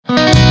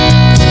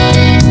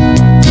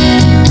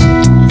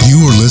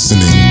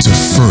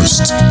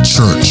First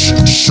Church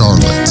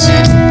Charlotte.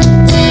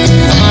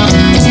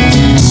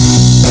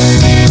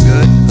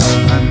 Good.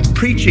 I'm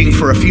preaching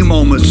for a few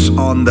moments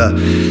on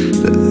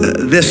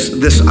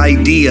this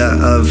idea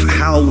of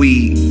how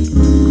we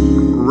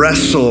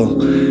wrestle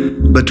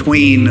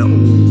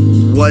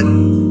between what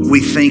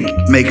we think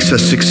makes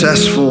us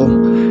successful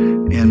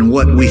and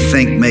what we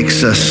think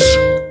makes us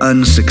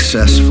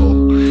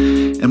unsuccessful.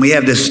 And we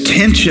have this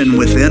tension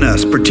within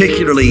us,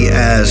 particularly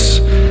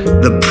as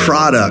the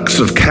products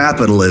of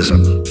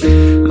capitalism,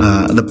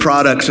 the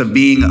products of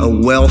being a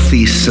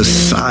wealthy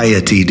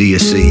society, do you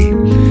see?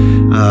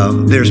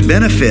 There's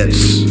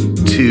benefits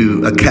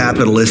to a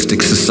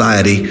capitalistic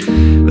society,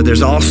 but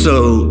there's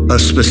also a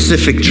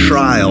specific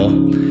trial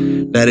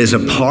that is a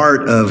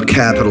part of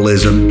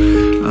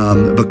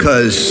capitalism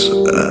because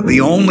the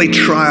only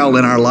trial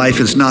in our life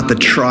is not the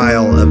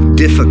trial of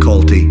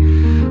difficulty.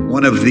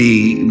 One of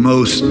the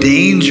most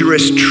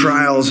dangerous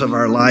trials of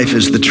our life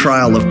is the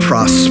trial of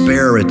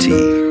prosperity.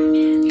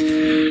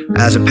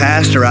 As a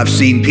pastor, I've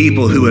seen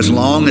people who, as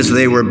long as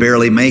they were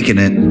barely making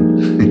it,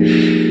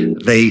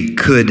 they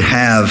could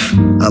have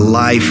a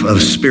life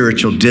of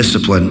spiritual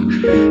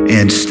discipline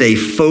and stay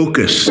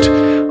focused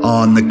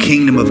on the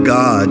kingdom of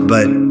God.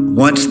 But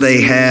once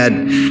they had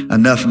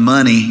enough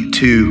money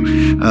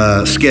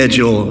to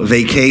schedule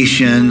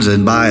vacations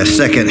and buy a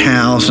second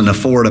house and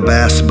afford a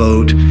bass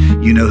boat,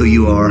 you know who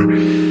you are,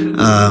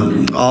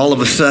 all of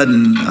a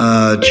sudden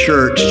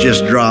church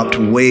just dropped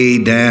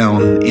way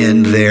down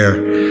in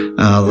their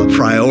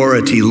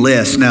priority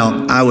list.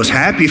 Now, I was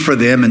happy for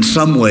them in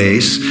some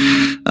ways.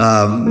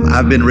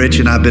 I've been rich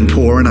and I've been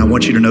poor, and I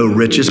want you to know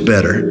rich is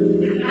better.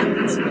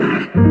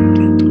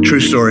 True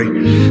story.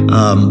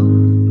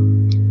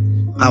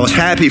 I was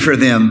happy for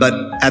them, but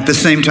at the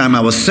same time,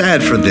 I was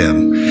sad for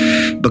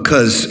them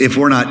because if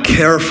we're not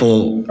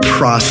careful,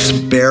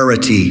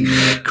 prosperity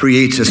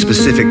creates a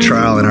specific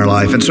trial in our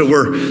life. And so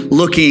we're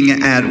looking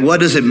at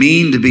what does it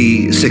mean to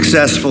be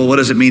successful? What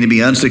does it mean to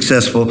be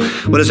unsuccessful?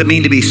 What does it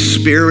mean to be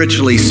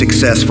spiritually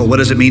successful? What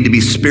does it mean to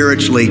be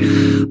spiritually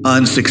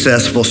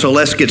unsuccessful? So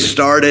let's get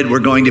started. We're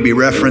going to be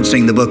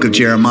referencing the book of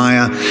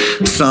Jeremiah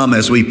some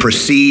as we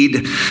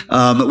proceed.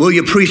 Will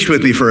you preach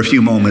with me for a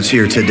few moments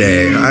here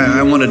today?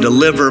 I want to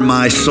deliver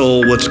my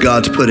soul what's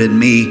God's put in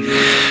me.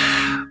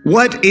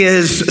 What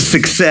is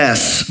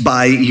success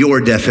by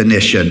your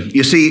definition?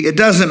 You see, it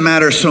doesn't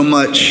matter so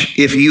much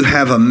if you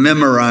have a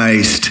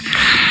memorized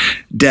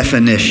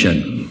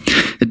definition.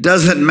 It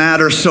doesn't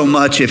matter so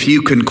much if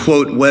you can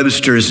quote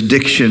Webster's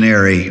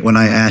dictionary when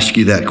I ask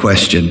you that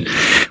question.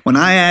 When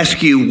I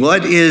ask you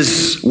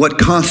what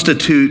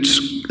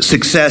constitutes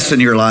success in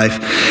your life,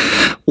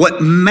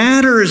 what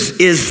matters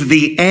is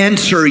the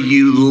answer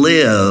you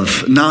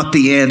live, not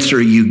the answer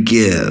you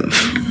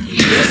give.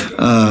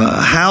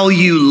 How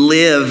you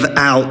live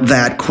out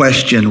that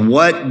question.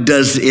 What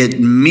does it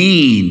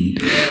mean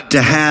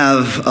to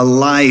have a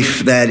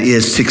life that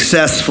is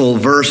successful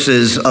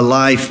versus a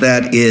life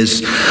that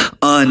is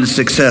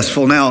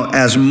unsuccessful? Now,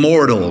 as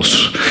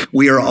mortals,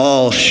 we are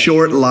all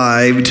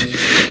short-lived,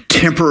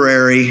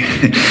 temporary.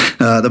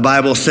 The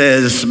Bible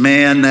says,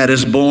 man that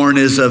is born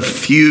is of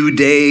few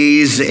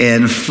days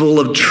and full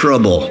of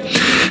trouble.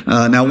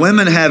 Now,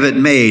 women have it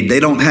made. They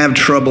don't have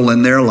trouble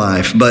in their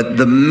life, but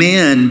the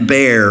men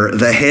bear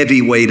the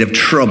heavy weight of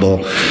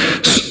trouble.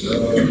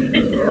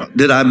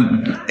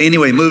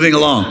 Anyway, moving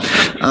along.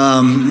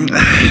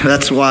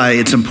 That's why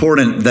it's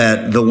important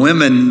that the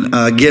women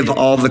give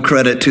all the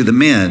credit to the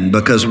men,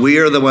 because we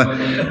are the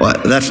one.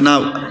 Well, that's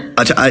not.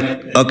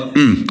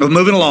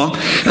 Moving along.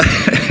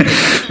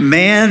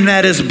 Man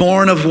that is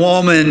born of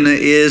woman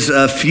is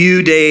a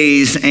few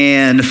days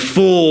and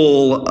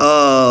full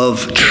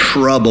of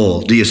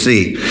trouble. Do you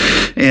see?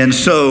 And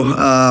so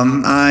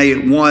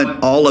I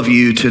want all of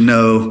you to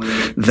know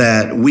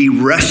that we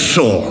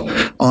wrestle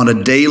on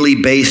a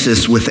daily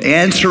basis with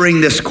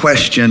answering this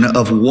question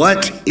of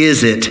what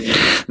is it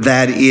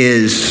that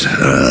is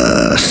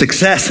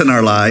success in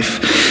our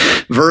life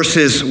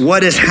versus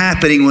what is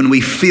happening when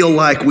we feel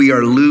like we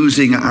are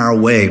losing our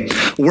way.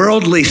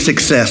 Worldly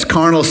success,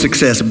 carnal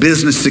success,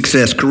 business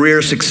success,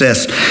 career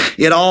success,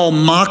 it all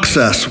mocks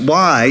us.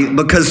 Why?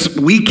 Because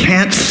we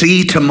can't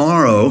see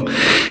tomorrow.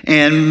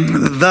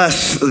 And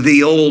thus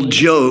the old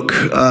joke,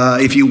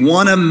 if you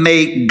want to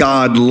make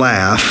God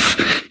laugh,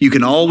 you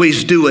can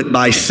always do it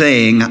by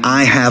saying,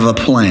 I have a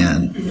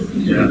plan.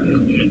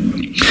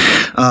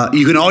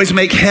 You can always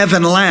make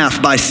heaven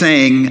laugh by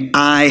saying,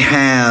 I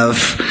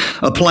have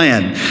a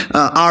plan.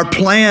 Our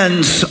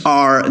plans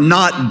are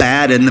not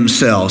bad in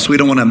themselves. We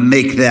don't want to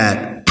make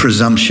that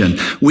presumption.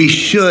 We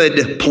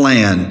should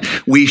plan.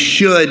 We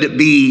should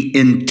be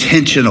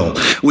intentional.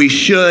 We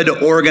should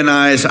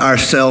organize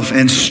ourselves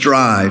and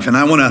strive. And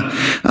I want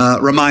to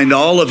remind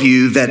all of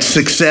you that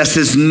success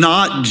is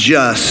not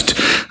just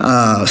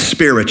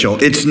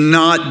spiritual. It's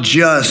not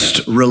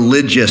just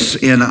religious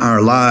in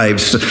our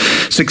lives.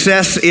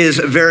 Success is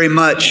very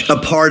much a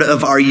part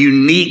of our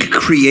unique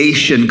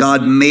creation.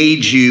 God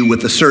made you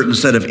with a certain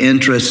set of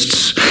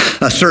interests,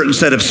 a certain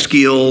set of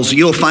skills.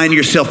 You'll find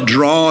yourself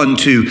drawn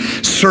to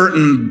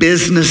certain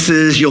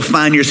businesses. You'll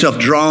find yourself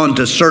drawn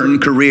to certain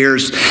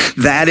careers.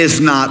 That is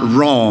not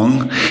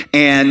wrong,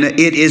 and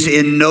it is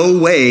in no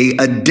way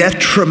a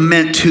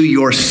detriment to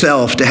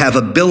yourself to have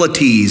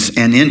abilities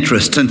and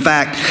interests. In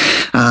fact,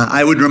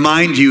 I would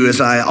remind you, as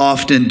I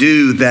often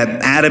do,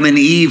 that Adam and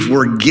Eve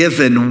were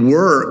given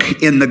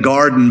work in the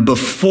garden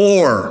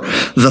before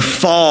the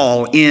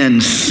fall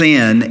in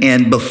sin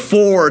and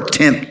before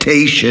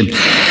temptation,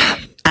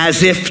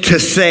 as if to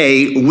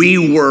say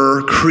we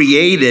were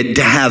created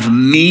to have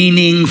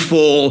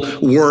meaningful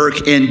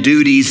work and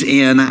duties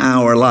in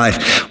our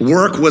life.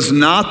 Work was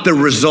not the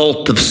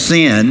result of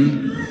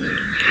sin.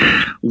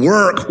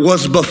 Work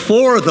was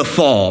before the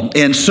fall.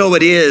 And so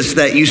it is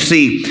that you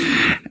see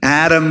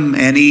Adam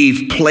and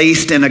Eve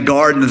placed in a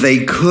garden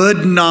they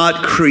could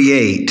not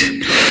create,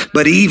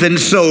 but even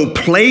so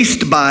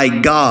placed by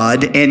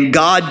God, and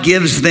God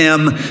gives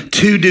them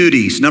two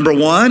duties. Number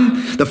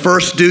one, the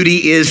first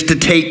duty is to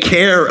take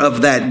care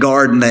of that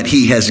garden that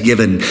he has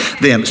given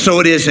them. So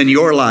it is in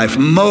your life.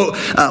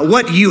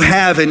 What you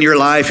have in your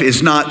life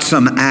is not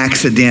some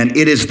accident.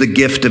 It is the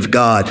gift of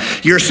God.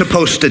 You're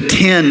supposed to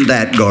tend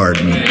that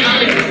garden.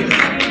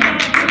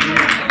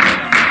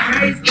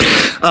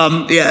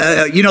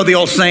 You know the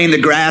old saying, the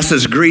grass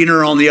is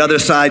greener on the other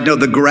side. No,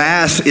 the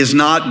grass is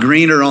not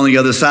greener on the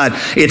other side.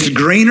 It's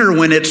greener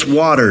when it's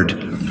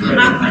watered.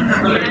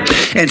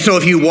 And so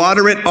if you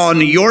water it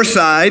on your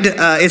side,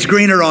 it's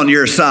greener on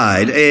your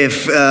side.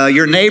 If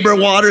your neighbor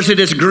waters it,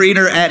 it's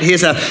greener at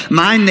his.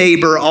 My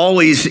neighbor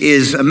always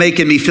is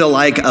making me feel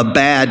like a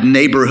bad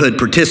neighborhood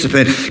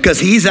participant, because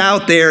he's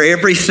out there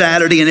every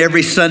Saturday and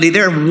every Sunday.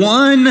 There,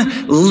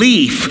 one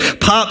leaf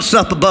pops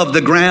up above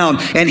the ground,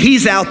 and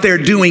he's out there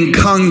doing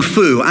kung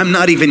fu. I'm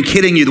not even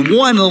kidding you. The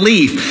one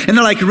leaf. And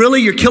they're like,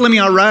 really? You're killing me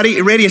already?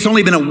 It's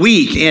only been a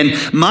week. And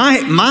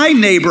my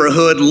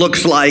neighborhood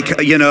looks like,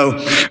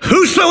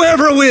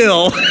 whosoever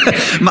will.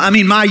 I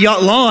mean, my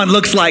lawn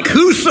looks like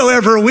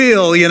whosoever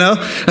will,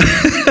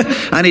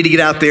 I need to get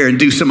out there and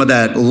do some of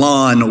that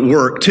lawn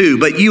work too.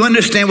 But you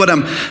understand what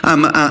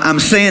I'm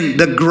saying?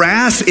 The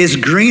grass is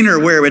greener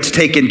where it's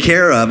taken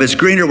care of. It's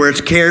greener where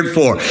it's cared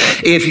for.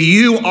 If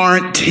you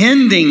aren't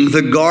tending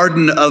the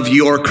garden of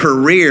your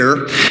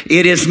career,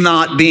 it is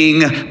not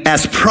being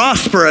as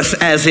prosperous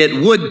as it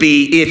would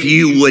be if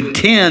you would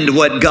tend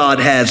what God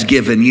has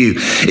given you.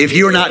 If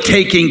you're not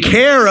taking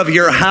care of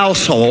your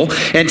household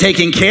and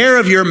taking care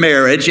of your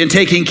marriage and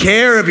taking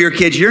care of your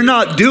kids, you're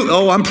not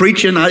I'm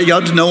preaching.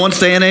 No one's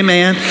saying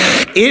amen.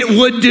 It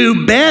would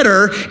do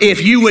better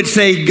if you would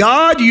say,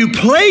 God, you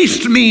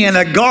placed me in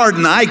a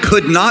garden I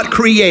could not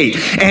create,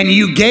 and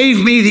you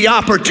gave me the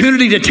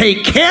opportunity to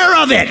take care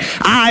of it.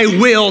 I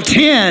will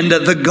tend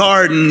the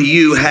garden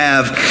you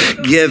have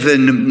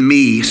given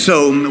me.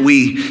 So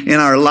in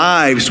our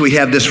lives, we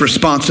have this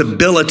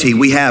responsibility.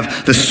 We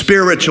have the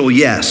spiritual,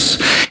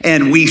 yes,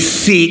 and we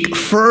seek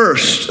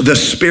first the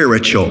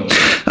spiritual.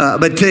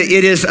 But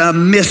it is a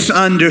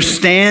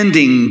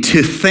misunderstanding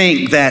to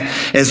think that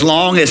as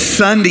long as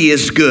Sunday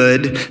is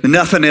good,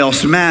 nothing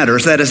else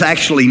matters. That is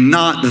actually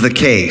not the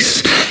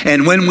case.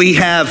 And when we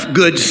have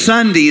good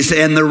Sundays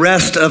and the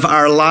rest of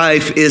our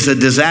life is a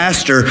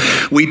disaster,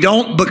 we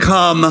don't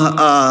become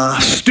a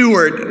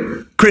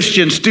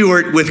Christian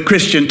steward with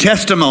Christian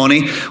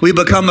testimony. We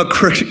become a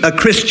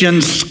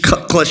Christian's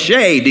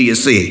cliche, do you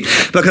see?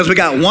 Because we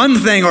got one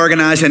thing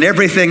organized and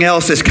everything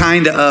else is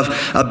kind of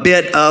a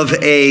bit of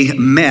a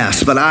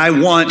mess. But I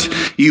want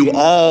you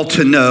all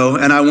to know,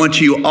 and I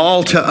want you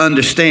all to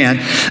understand,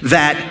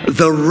 that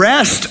the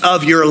rest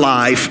of your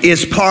life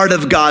is part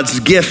of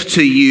God's gift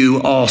to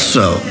you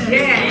also.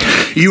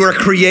 You are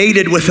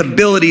created with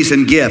abilities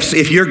and gifts.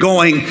 If you're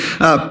going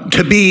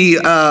to be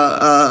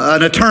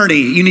an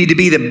attorney, you need to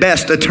be the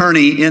best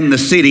attorney in the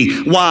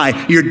city.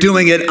 Why? You're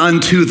doing it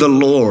unto the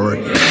Lord.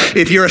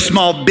 If you're a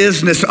small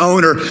business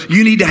owner,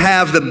 you need to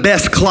have the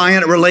best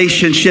client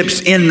relationships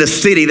in the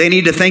city. They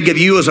need to think of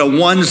you as a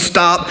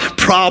one-stop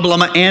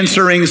problem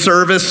answering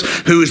service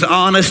who's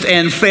honest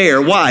and fair.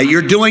 Why?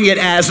 You're doing it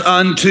as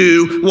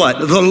unto what?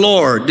 The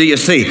Lord. Do you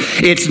see?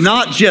 It's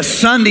not just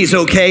Sundays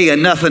okay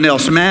and nothing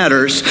else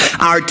matters.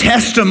 Our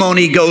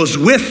testimony goes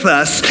with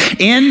us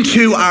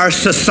into our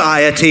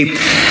society.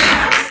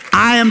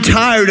 I am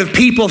tired of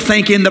people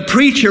thinking the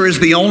preacher is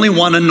the only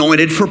one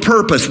anointed for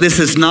purpose. This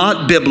is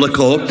not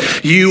biblical.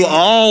 You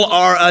all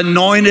are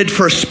anointed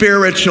for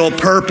spiritual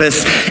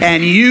purpose,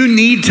 and you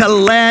need to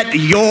let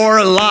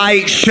your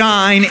light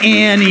shine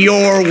in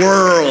your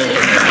world.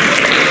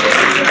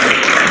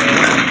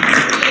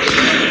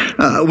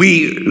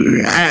 We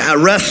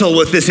wrestle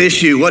with this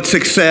issue. What's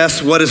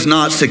success? What is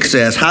not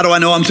success? How do I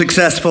know I'm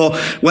successful?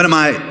 When am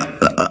I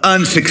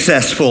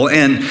unsuccessful.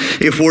 And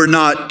if we're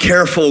not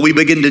careful, we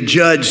begin to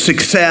judge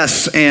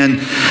success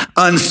and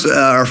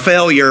or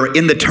failure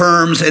in the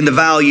terms and the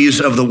values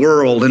of the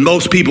world. And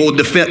most people would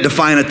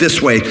define it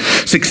this way.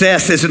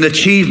 Success is an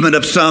achievement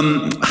of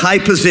some high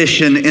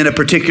position in a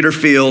particular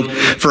field,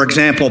 for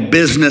example,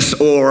 business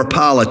or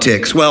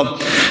politics. Well,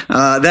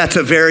 that's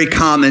a very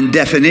common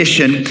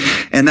definition,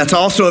 and that's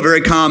also a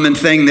very common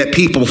thing that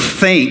people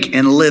think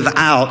and live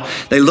out.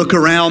 They look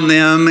around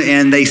them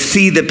and they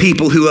see the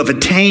people who have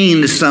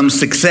attained some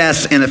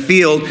success in a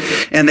field,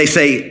 and they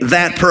say,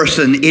 that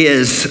person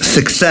is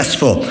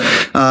successful.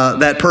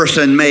 That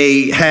person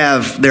may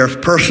have their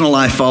personal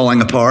life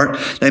falling apart.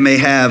 They may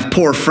have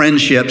poor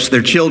friendships.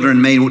 Their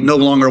children may no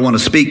longer want to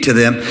speak to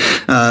them.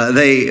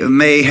 They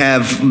may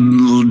have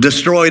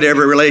destroyed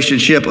every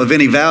relationship of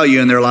any value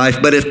in their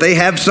life. But if they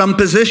have some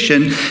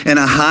position in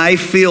a high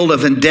field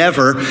of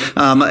endeavor,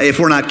 if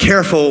we're not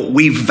careful,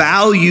 we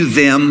value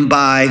them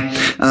by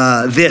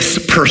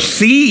this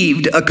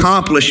perceived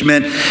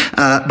accomplishment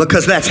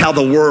because that's how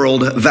the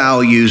world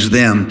values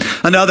them.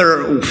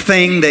 Another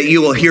thing that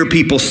you will hear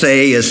people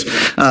say is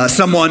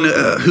someone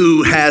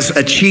who has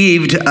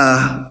achieved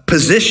a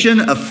position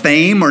of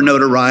fame or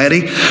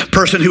notoriety,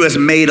 person who has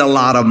made a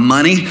lot of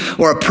money,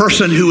 or a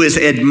person who is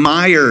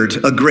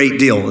admired a great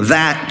deal.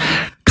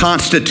 That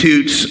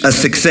constitutes a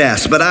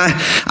success. But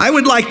I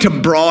would like to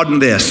broaden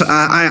this.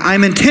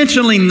 I'm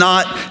intentionally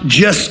not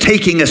just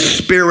taking a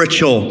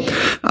spiritual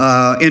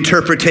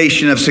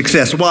interpretation of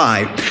success.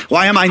 Why?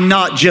 Why am I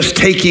not just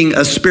taking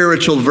a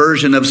spiritual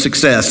version of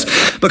success?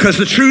 Because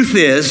the truth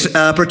is,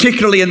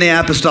 particularly in the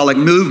apostolic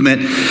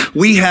movement,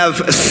 we have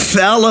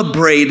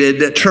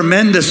celebrated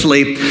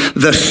tremendously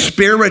the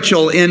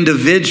spiritual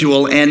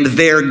individual and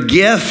their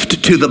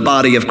gift to the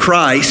body of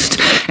Christ,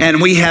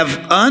 and we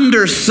have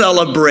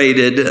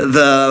under-celebrated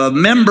the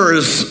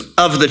members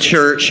of the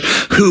church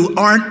who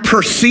aren't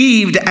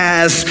perceived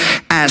as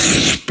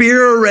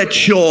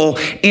spiritual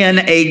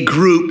in a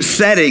group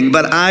setting.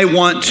 But I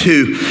want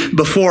to,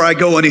 before I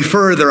go any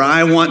further,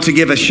 I want to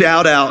give a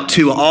shout out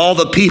to all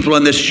the people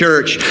in this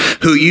church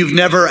who you've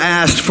never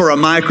asked for a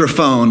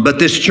microphone, but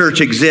this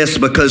church exists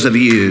because of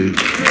you.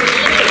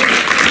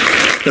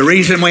 The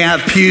reason we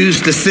have pews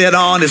to sit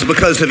on is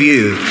because of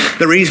you.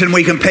 The reason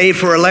we can pay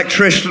for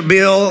electricity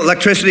bill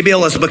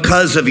is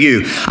because of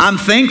you. I'm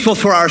thankful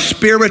for our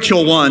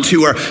spiritual ones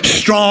who are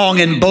strong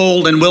and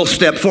bold and will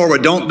step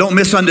forward. Don't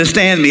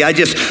misunderstand me. I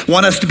just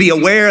want us to be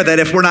aware that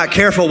if we're not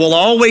careful, we'll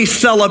always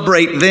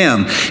celebrate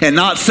them and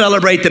not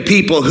celebrate the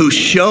people who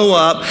show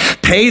up,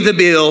 pay the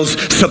bills,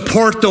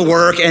 support the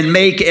work, and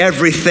make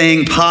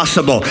everything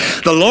possible.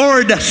 The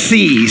Lord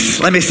sees.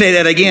 Let me say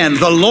that again.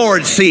 The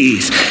Lord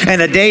sees.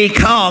 And a day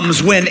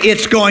comes when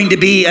it's going to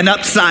be an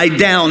upside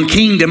down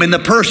kingdom, and the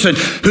person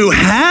who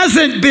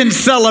hasn't been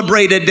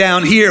celebrated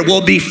down here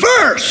will be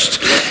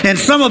first. And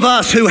some of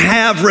us who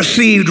have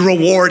received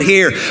reward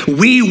here,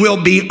 we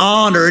will be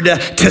honored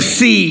to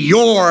see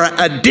your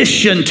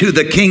addition to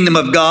the kingdom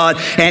of God.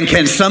 And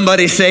can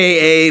somebody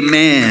say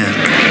amen?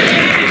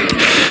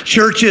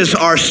 Churches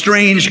are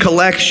strange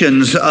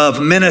collections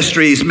of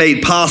ministries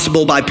made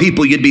possible by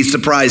people you'd be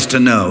surprised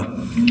to know.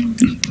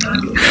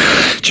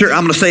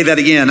 I'm going to say that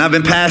again. I've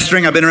been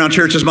pastoring. I've been around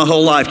churches my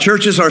whole life.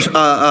 Churches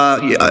are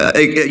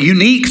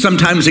unique,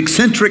 sometimes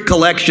eccentric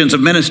collections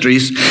of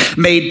ministries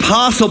made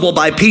possible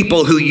by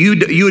people who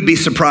you would be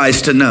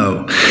surprised to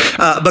know.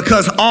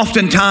 Because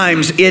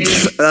oftentimes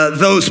it's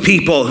those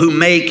people who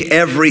make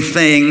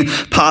everything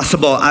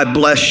possible. I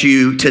bless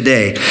you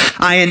today.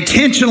 I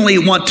intentionally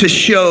want to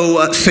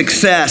show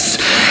success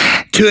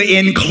to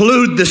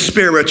include the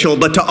spiritual,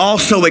 but to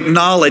also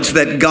acknowledge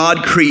that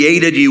God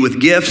created you with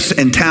gifts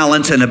and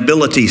talents and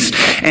abilities.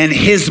 And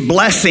His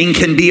blessing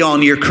can be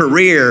on your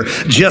career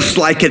just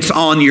like it's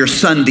on your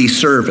Sunday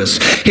service.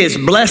 His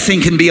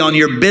blessing can be on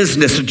your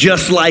business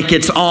just like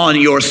it's on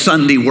your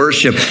Sunday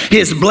worship.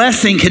 His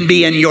blessing can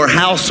be in your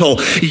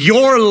household.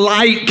 Your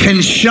light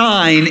can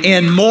shine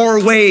in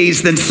more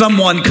ways than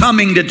someone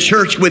coming to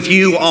church with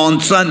you on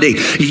Sunday.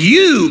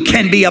 You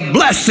can be a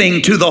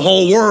blessing to the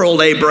whole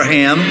world,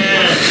 Abraham.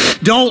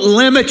 Don't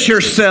limit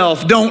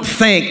yourself. Don't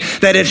think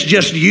that it's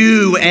just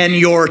you and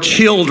your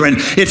children.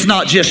 It's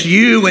not just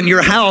you and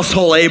your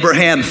household,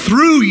 Abraham.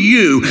 Through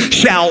you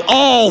shall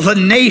all the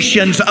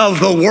nations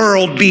of the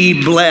world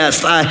be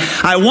blessed.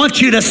 I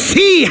want you to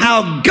see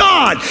how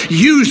God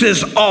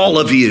uses all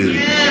of you.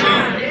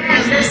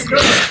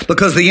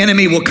 Because the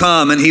enemy will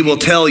come and he will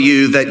tell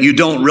you that you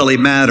don't really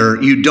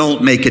matter. You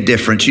don't make a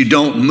difference. You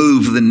don't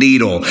move the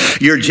needle.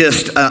 You're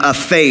just a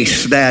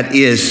face that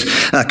is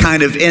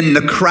kind of in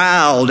the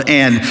crowd,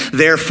 and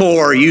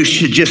therefore you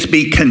should just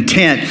be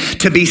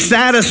content to be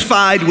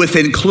satisfied with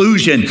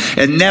inclusion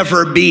and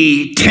never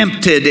be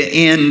tempted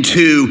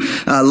into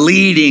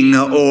leading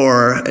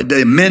or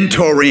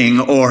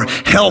mentoring or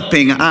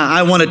helping.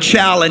 I want to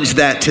challenge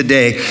that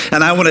today.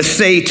 And I want to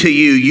say to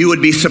you, you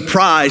would be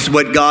surprised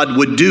what God God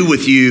would do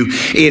with you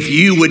if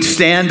you would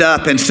stand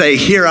up and say,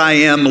 here I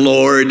am,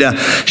 Lord.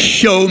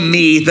 Show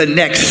me the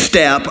next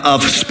step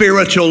of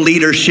spiritual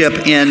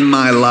leadership in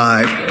my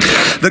life.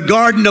 The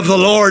garden of the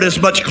Lord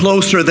is much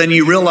closer than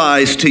you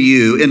realize to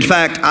you. In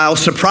fact, I'll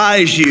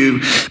surprise you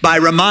by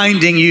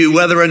reminding you,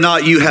 whether or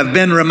not you have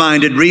been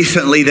reminded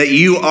recently, that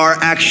you are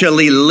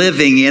actually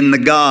living in the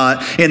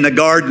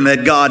garden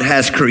that God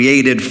has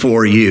created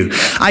for you.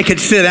 I could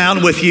sit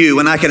down with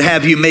you and I could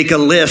have you make a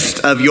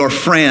list of your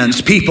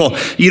friends, people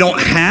you don't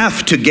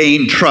have to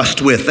gain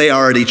trust with. They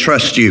already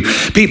trust you.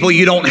 People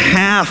you don't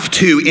have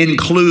to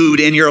include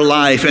in your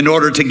life in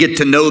order to get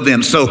to know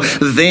them. So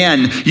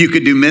then you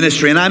could do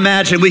ministry. And I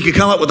imagine we could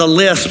come up with a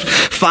list,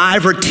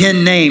 5 or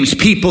 10 names,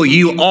 people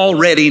you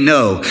already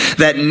know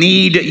that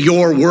need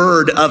your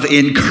word of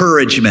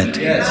encouragement.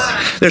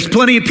 Yes. There's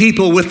plenty of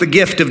people with the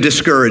gift of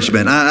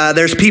discouragement.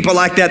 There's people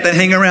like that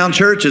hang around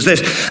churches.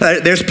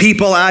 There's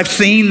people I've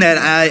seen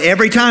that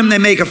every time they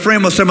make a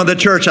friend with some of the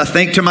church, I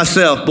think to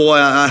myself, boy,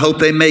 I hope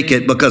they make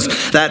it,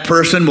 because that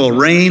person will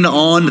rain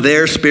on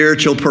their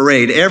spiritual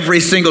parade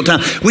every single time.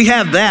 We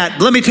have that.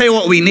 Let me tell you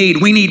what we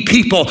need. We need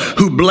people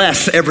who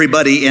bless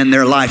everybody in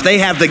their life. They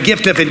have the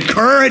gift of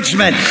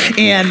encouragement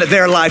in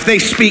their life. They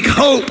speak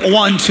hope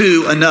one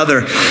to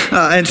another.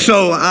 And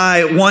so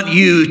I want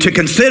you to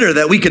consider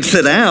that we could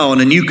sit down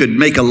and you could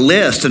make a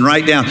list and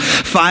write down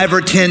 5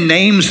 or 10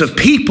 names of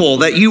people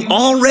that you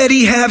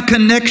already have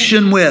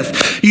connection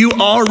with. You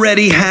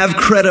already have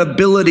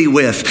credibility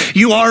with.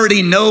 You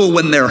already know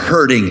when they're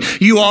hurting.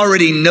 You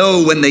already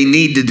know when they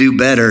need to do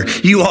better.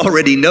 You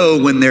already know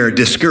when they're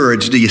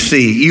discouraged. Do you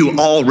see? You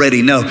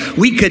already know.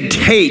 We could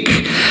take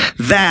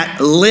that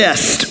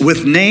list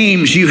with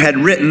names you had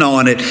written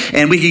on it,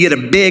 and we could get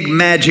a big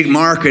magic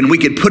marker and we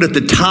could put at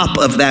the top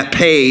of that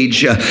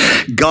page,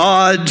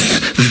 God's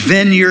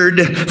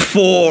vineyard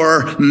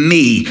for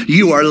me.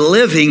 You are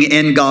living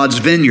in God's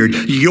vineyard.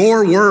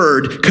 Your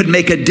word could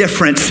make a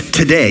difference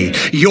today.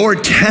 Your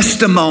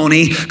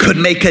testimony could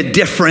make a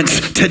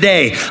difference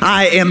today.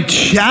 I am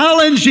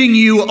challenging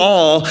you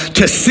all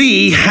to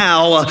see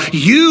how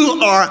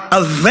you are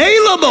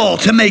available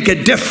to make a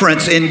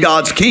difference in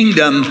God's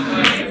kingdom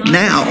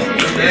now.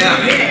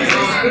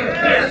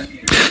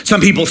 Some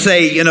people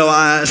say,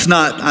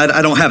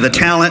 I don't have the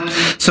talent.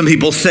 Some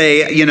people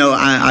say,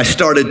 I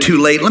started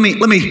too late. Let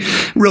me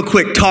real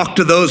quick talk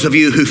to those of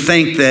you who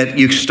think that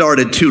you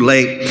started too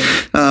late.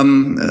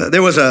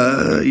 There was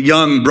a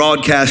young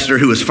broadcaster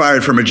who was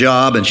fired from her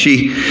job, and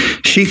she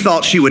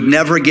thought she would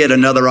never get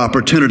another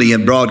opportunity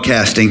in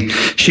broadcasting.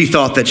 She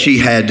thought that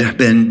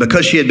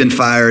because she had been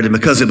fired and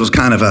because it was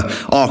kind of an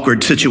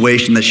awkward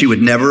situation, that she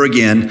would never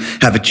again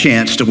have a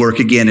chance to work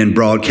again in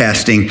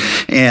broadcasting.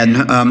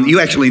 And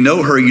you actually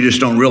know her. You just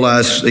don't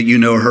realize that you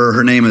know her.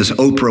 Her name is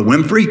Oprah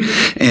Winfrey.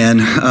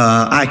 And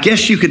I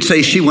guess you could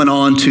say she went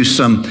on to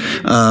some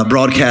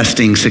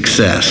broadcasting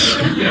success.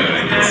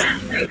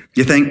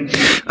 You think?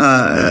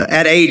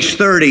 At age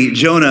 30,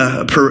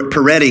 Jonah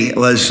Peretti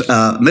was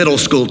a middle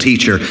school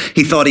teacher.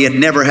 He thought he had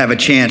never have a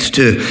chance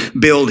to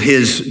build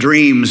his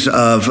dreams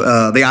of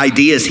the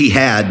ideas he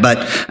had.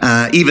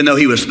 But even though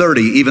he was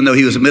 30, even though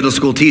he was a middle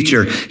school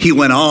teacher, he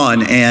went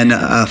on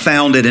and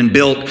founded and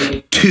built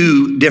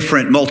 2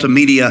 different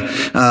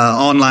multimedia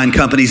online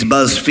companies,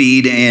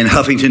 BuzzFeed and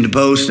Huffington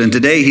Post. And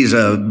today he's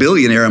a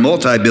billionaire, a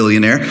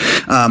multi-billionaire,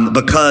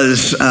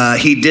 because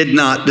he did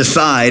not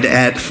decide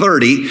at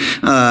 30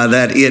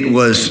 that it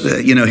was,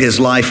 his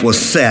life was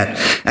set.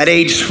 At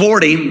age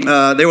 40,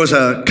 there was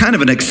a kind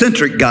of an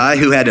eccentric guy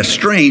who had a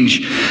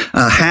strange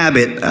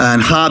habit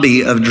and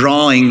hobby of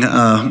drawing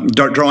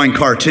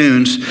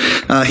cartoons.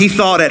 He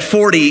thought at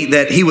 40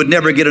 that he would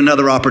never get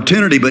another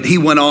opportunity, but he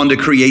went on to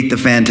create the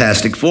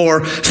Fantastic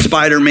Four,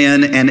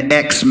 Spider-Man, and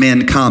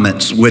X-Men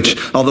comics, which,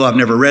 although I've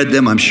never read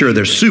them, I'm sure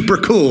they're super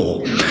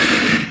cool.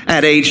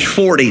 At age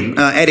 40,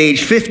 at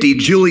age 50,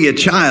 Julia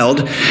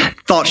Child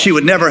thought she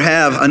would never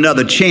have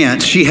another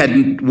chance. She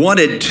had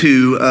wanted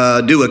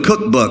to do a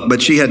cookbook,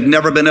 but she had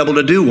never been able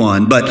to do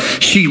one. But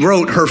she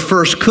wrote her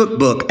first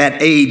cookbook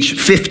at age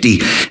 50.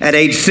 At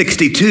age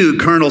 62,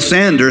 Colonel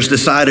Sanders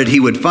decided he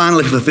would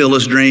finally fulfill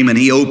his dream, and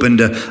he opened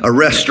a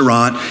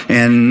restaurant,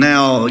 and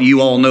now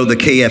you all know the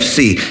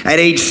KFC. At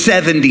age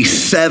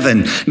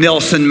 77,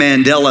 Nelson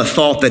Mandela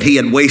thought that he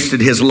had wasted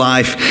his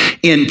life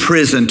in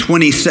prison,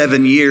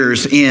 27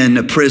 years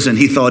in prison.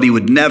 He thought he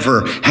would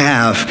never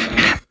have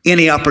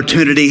any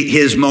opportunity.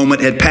 His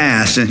moment had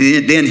passed. And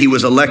then he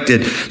was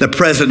elected the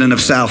president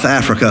of South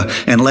Africa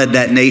and led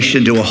that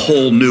nation to a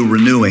whole new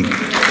renewing.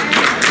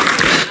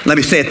 Let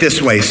me say it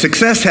this way.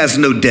 Success has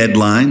no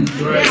deadline.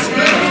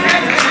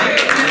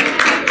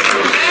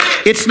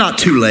 It's not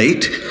too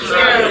late.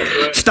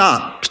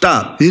 Stop.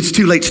 It's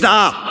too late.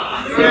 Stop.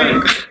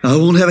 I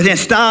won't have a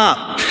chance.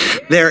 Stop.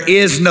 There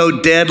is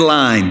no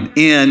deadline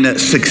in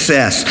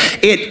success.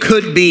 It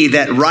could be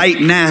that right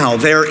now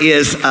there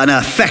is an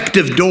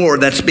effective door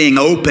that's being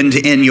opened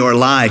in your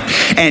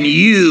life, and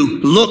you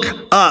look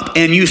up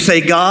and you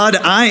say, God,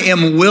 I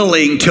am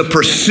willing to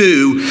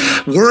pursue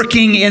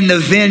working in the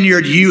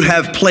vineyard you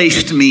have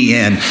placed me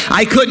in.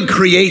 I couldn't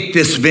create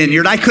this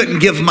vineyard. I couldn't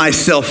give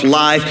myself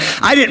life.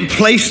 I didn't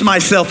place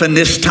myself in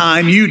this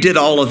time. You did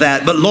all of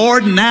that. But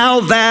Lord,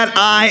 now that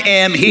I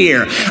am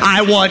here,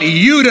 I want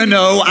you to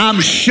know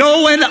I'm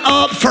showing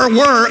up for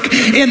work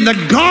in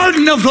the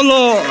garden of the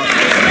Lord.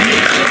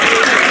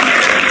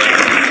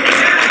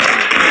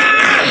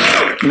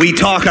 We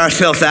talk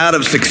ourselves out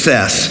of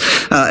success.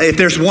 If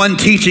there's one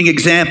teaching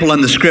example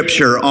in the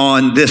scripture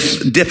on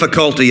this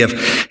difficulty of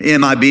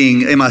am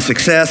I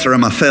success or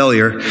am I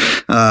failure?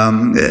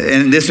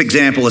 And this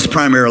example is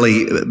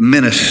primarily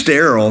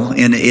ministerial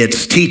in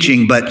its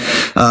teaching, but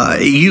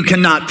you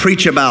cannot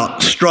preach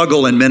about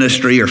struggle in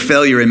ministry or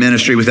failure in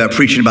ministry without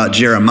preaching about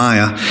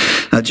Jeremiah.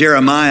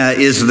 Jeremiah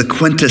is the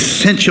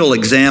quintessential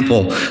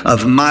example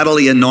of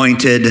mightily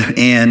anointed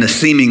and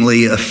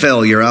seemingly a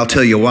failure. I'll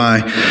tell you why.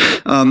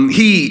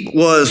 He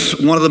was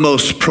one of the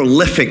most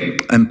prolific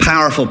and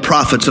powerful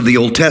prophets of the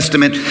Old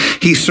Testament.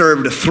 He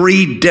served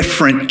 3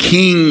 different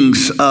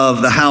kings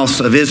of the house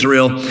of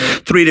Israel,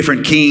 3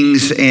 different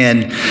kings,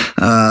 and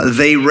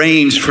they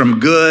ranged from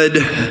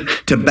good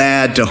to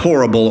bad to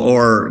horrible,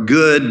 or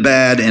good,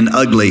 bad, and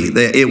ugly.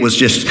 It was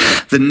just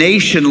the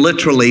nation,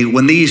 literally,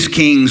 when these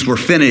kings were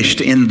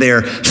finished in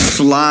their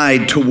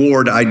slide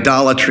toward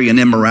idolatry and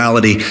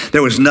immorality,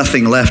 there was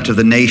nothing left of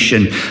the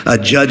nation.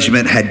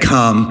 Judgment had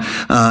come,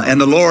 and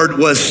the Lord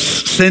was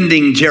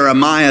sending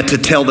Jeremiah to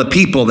tell the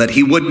people that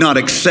he would not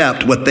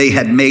accept what they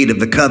had made of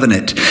the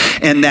covenant,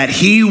 and that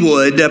he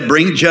would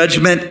bring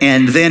judgment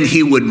and then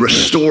he would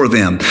restore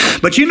them.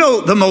 But you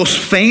know, the most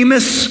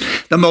famous,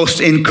 the most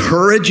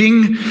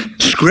encouraging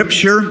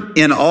scripture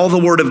in all the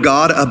Word of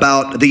God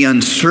about the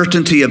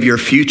uncertainty of your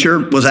future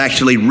was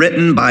actually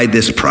written by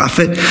this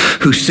prophet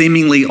who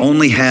seemingly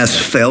only has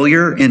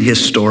failure in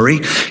his story.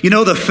 You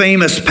know the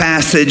famous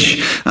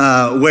passage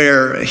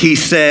where he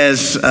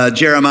says,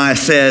 Jeremiah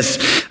says,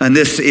 and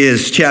this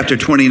is chapter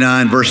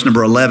 29, verse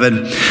number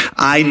 11,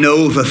 I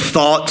know the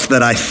thoughts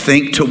that I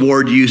think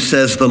toward you,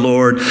 says the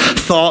Lord,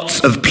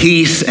 thoughts of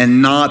peace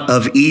and not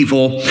of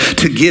evil,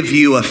 to give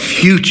you a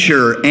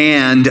future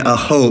and a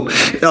hope.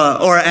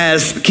 Or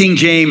as King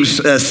James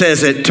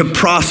says it, to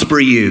prosper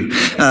you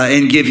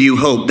and give you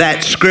hope.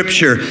 That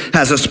scripture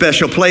has a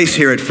special place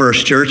here at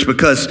First Church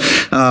because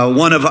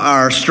one of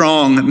our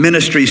strong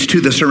ministries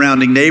to the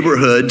surrounding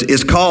neighborhood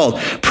is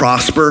called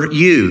Prosper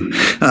You.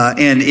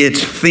 And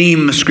its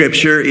theme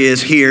scripture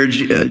is here,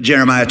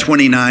 Jeremiah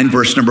 29,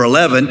 verse number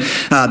 11,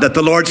 that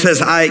the Lord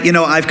says,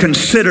 I've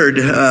considered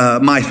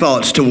my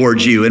thoughts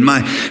towards you, and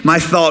my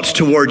thoughts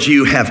towards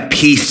you have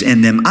peace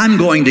in them. I'm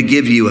going to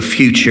give you a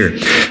future.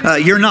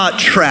 You're not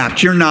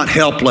trapped. You're not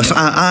helpless.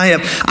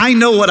 I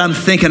know what I'm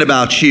thinking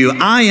about you.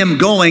 I am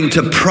going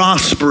to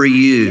prosper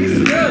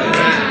you.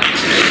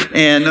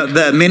 And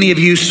many of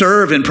you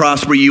serve in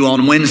Prosper You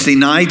on Wednesday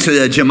nights.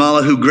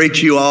 Jamala, who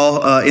greets you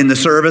all in the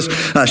service,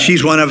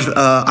 she's one of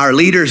our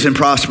leaders in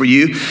Prosper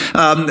You.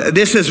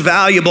 This is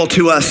valuable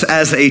to us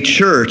as a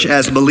church,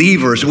 as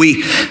believers.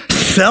 We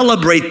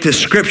celebrate this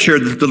scripture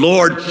that the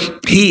Lord,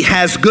 He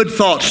has good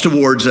thoughts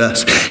towards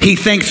us. He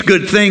thinks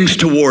good things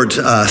towards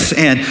us,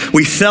 and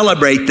we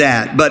celebrate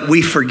that. But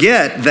we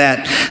forget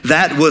that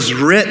that was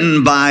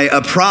written by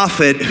a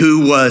prophet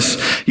who was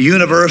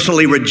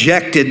universally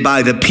rejected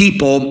by the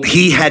people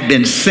he had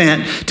been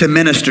sent to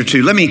minister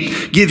to. Let me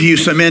give you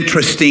some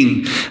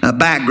interesting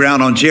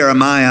background on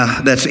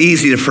Jeremiah that's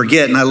easy to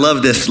forget, and I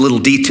love this little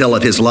detail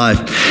of his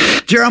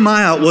life.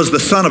 Jeremiah was the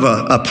son of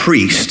a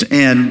priest,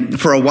 and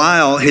for a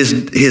while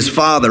his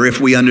father, if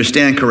we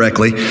understand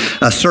correctly,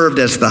 served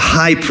as the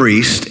high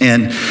priest,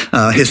 and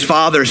his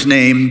father's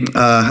name,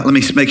 let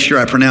me make sure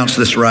I pronounce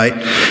this right,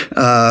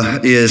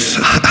 is,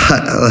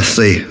 let's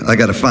see, I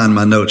got to find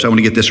my notes. I want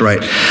to get this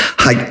right.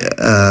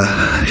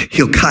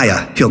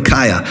 Hilkiah,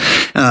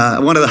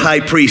 one of the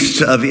high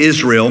priests of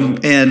Israel.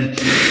 And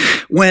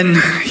when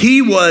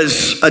he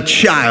was a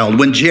child,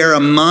 when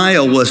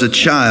Jeremiah was a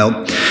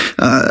child,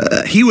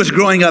 he was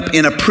growing up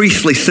in a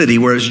priestly city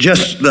where it's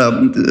just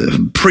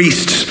the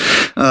priests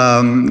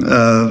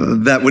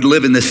that would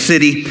live in the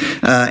city,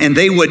 and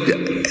they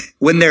would,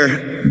 when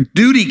their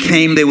duty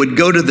came, they would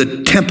go to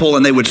the temple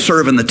and they would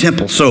serve in the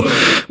temple. So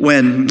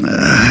when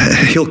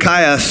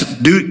Hilkiah's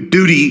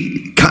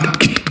duty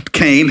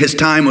came, his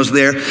time was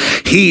there,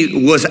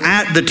 he was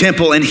at the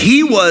temple, and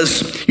he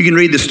was, you can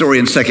read the story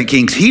in 2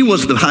 Kings, he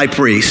was the high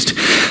priest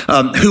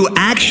who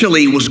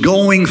actually was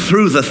going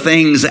through the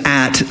things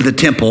at the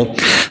temple.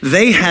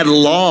 They had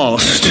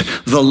lost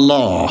the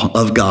law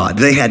of God.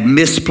 They had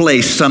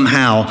misplaced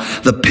somehow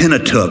the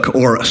Pentateuch,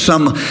 or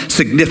some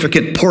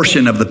significant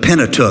portion of the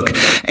Pentateuch,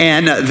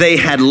 and they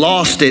had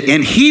lost it.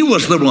 And he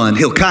was the one,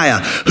 Hilkiah,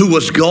 who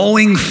was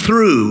going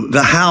through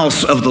the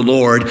house of the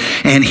Lord,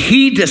 and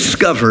he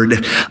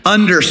discovered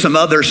under some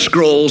other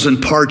scrolls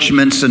and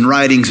parchments and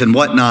writings and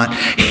whatnot,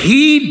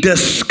 he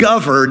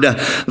discovered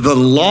the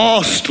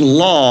lost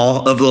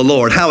law of the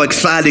Lord. How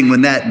exciting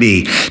would that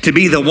be? To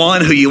be the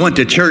one who you went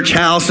to church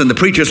house and the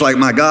preacher's like,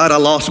 my God, I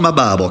lost my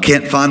Bible.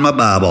 Can't find my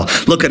Bible.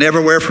 Looking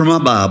everywhere for my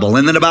Bible.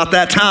 And then about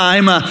that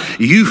time,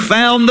 you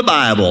found the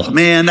Bible.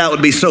 Man, that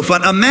would be so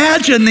fun.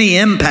 Imagine the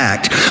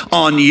impact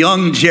on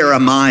young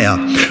Jeremiah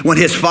when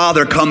his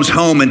father comes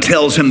home and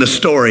tells him the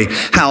story,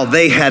 how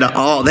they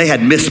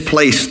had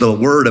misplaced the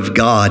word of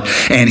God,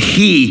 and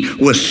he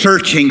was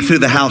searching through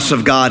the house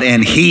of God,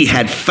 and he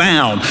had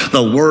found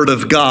the word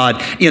of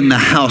God in the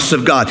house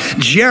of God.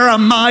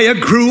 Jeremiah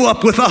grew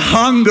up with a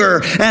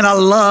hunger and a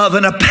love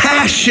and a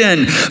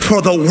passion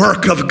for the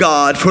work of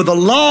God, for the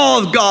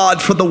law of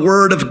God, for the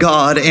word of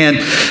God. And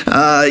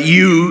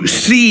you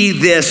see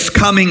this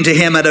coming to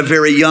him at a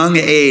very young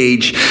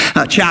age.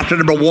 Chapter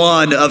number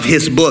 1 of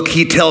his book,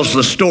 he tells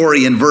the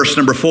story in verse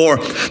number 4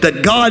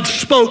 that God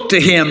spoke to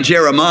him,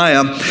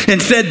 Jeremiah,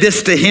 and said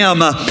this to him,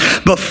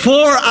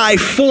 before I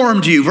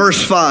formed you,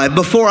 verse 5,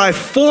 before I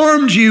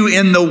formed you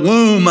in the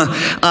womb,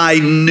 I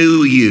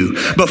knew you.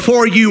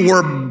 Before you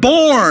were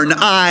born,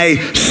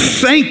 I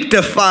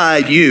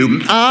sanctified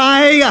you.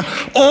 I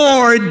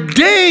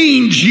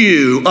ordained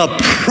you a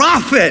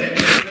prophet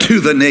to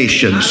the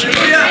nations.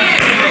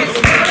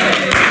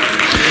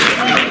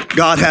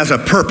 God has a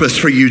purpose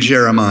for you,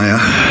 Jeremiah.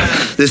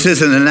 This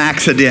isn't an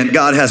accident.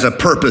 God has a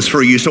purpose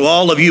for you. So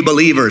all of you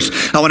believers,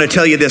 I want to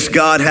tell you this.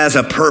 God has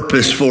a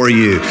purpose for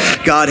you.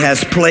 God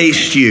has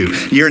placed you.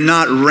 You're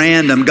not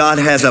random. God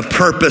has a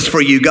purpose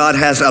for you. God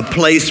has a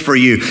place for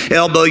you.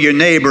 Elbow your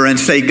neighbor and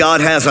say,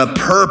 God has a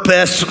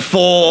purpose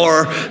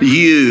for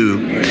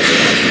you.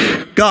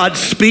 God's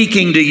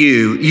speaking to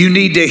you. You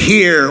need to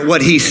hear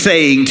what he's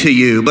saying to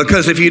you,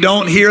 because if you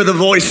don't hear the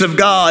voice of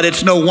God,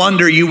 it's no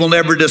wonder you will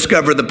never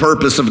discover the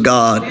purpose of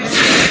God.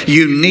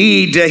 You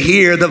need to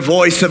hear the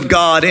voice of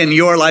God in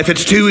your life.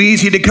 It's too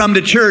easy to come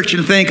to church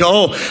and think,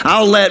 oh,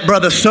 I'll let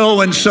brother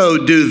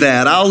so-and-so do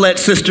that. I'll let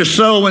sister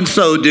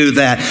so-and-so do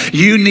that.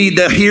 You need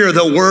to hear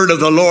the word of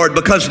the Lord,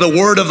 because the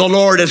word of the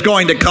Lord is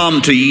going to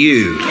come to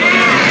you.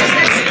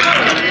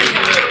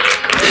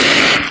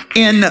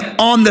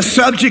 On the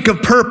subject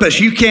of purpose,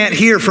 you can't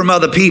hear from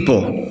other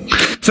people.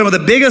 Some of the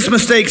biggest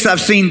mistakes I've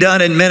seen done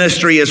in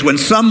ministry is when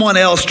someone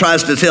else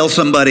tries to tell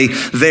somebody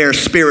their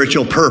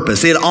spiritual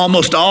purpose. It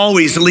almost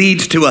always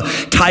leads to a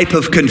type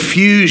of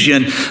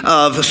confusion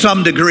of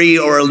some degree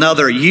or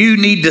another. You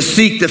need to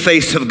seek the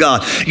face of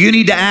God. You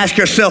need to ask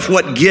yourself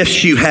what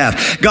gifts you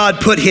have.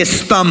 God put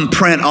his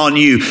thumbprint on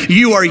you.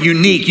 You are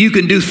unique. You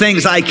can do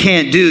things I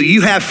can't do. You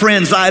have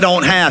friends I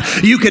don't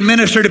have. You can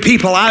minister to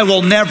people I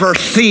will never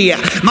see.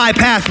 My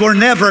path will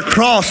never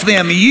cross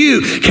them.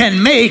 You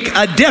can make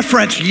a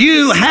difference.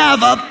 You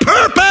have a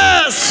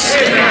purpose.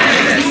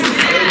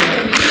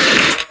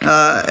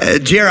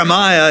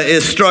 Jeremiah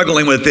is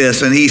struggling with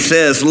this, and he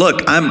says,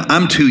 look,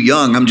 I'm too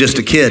young. I'm just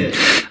a kid.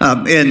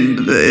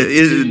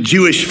 In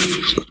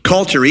Jewish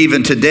culture,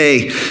 even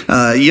today,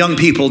 young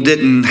people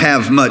didn't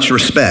have much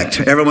respect.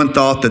 Everyone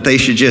thought that they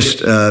should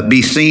just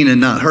be seen and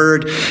not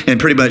heard, and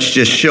pretty much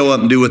just show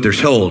up and do what they're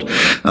told.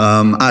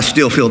 I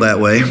still feel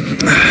that way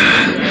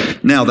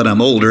now that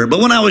I'm older. But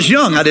when I was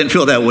young, I didn't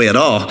feel that way at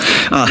all.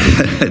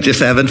 Just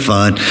having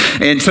fun.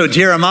 And so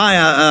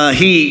Jeremiah,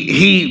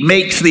 he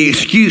makes the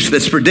excuse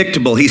that's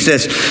predictable. He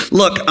says,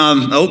 look,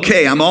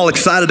 okay, I'm all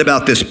excited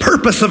about this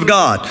purpose of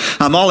God.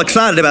 I'm all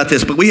excited about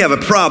this, but we have a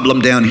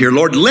problem down here.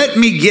 Lord, let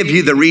me give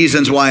you the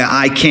reasons why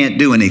I can't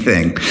do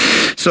anything.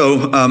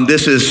 So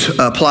this is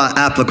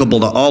applicable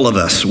to all of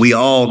us. We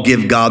all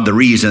give God the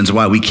reasons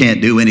why we can't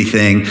do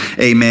anything.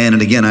 Amen.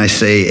 And again, I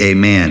say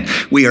amen.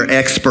 We are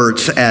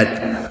experts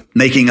at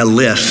making a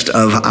list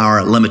of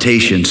our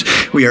limitations.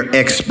 We are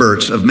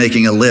experts of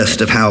making a list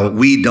of how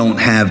we don't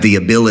have the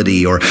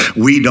ability, or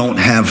we don't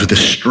have the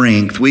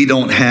strength. We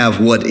don't have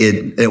what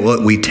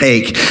we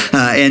take.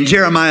 And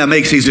Jeremiah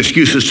makes these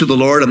excuses to the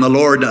Lord, and the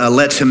Lord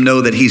lets him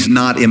know that he's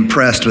not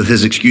impressed with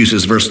his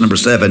excuses. Verse number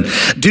 7,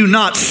 do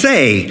not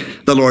say,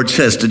 the Lord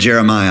says to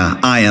Jeremiah,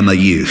 I am a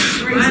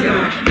youth.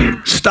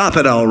 Stop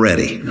it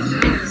already.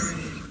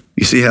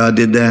 You see how I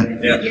did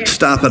that? Yeah.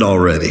 Stop it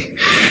already.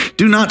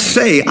 Do not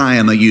say, I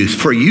am a youth,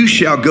 for you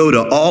shall go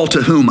to all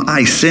to whom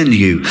I send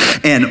you,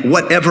 and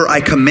whatever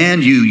I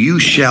command you, you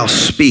shall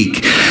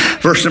speak.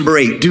 Verse number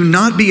 8, do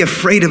not be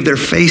afraid of their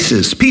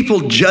faces.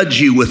 People judge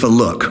you with a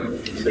look.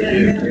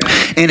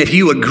 And if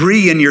you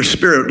agree in your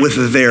spirit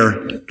with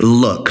their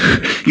look,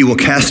 you will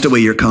cast away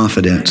your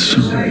confidence.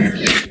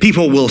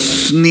 People will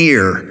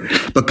sneer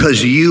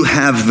because you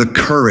have the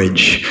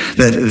courage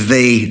that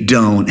they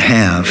don't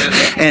have.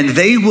 And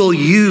they will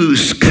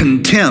use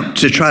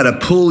contempt to try to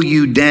pull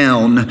you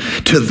down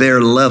to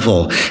their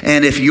level.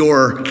 And if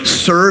you're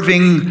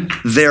serving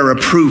their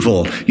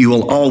approval, you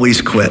will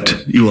always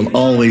quit. You will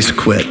always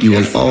quit. You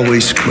will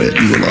always quit.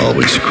 You will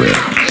always quit.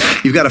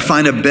 You've got to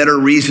find a better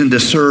reason to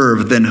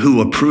serve than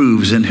who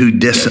approves and who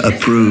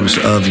disapproves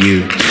of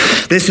you.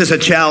 This is a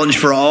challenge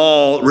for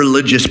all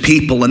religious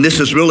people, and this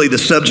is really the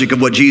subject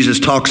of what Jesus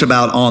talks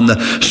about on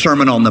the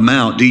Sermon on the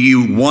Mount. Do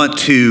you want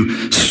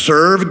to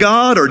serve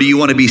God, or do you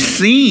want to be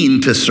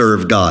seen to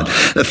serve God?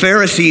 The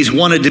Pharisees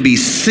wanted to be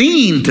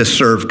seen to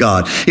serve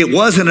God. It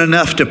wasn't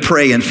enough to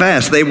pray and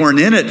fast. They weren't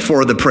in it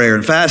for the prayer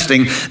and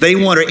fasting. They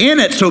were in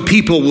it so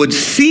people would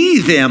see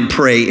them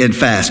pray and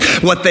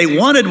fast. What they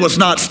wanted was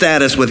not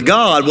status with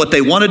God. What they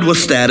wanted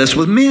was status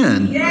with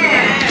men.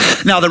 Yeah.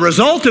 Now, the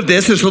result of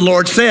this is the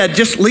Lord said,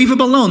 just leave them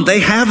alone.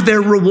 They have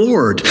their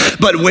reward.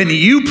 But when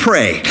you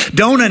pray,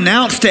 don't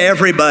announce to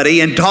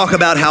everybody and talk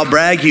about how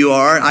brag you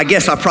are. I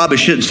guess I probably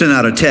shouldn't send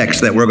out a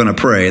text that we're going to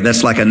pray.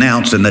 That's like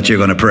announcing that you're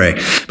going to pray.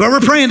 But we're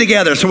praying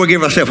together, so we'll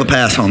give ourselves a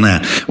pass on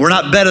that. We're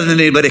not better than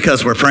anybody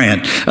because we're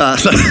praying.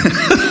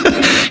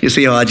 You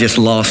see how I just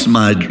lost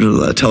my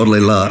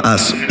moving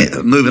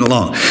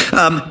along.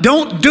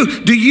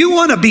 Do you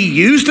want to be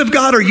used of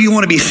God, or you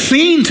want to be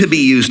seen to be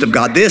used of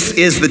God? This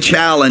is the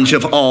challenge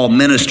of all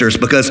ministers,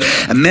 because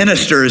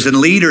ministers and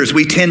leaders,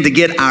 we tend to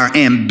get our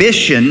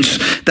ambitions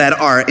that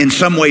are in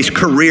some ways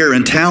career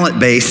and talent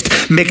based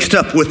mixed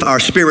up with our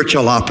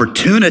spiritual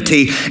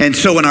opportunity. And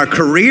so when our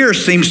career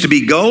seems to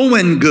be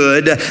going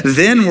good,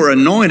 then we're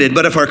anointed.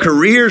 But if our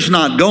career's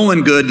not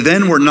going good,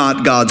 then we're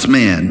not God's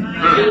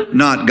man,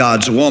 not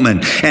God's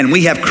woman. And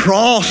we have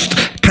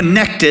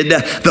connected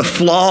the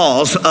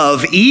flaws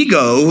of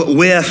ego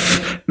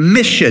with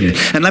mission.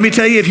 And let me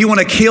tell you, if you want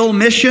to kill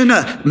mission,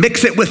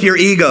 mix it with your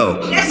ego.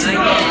 Yes.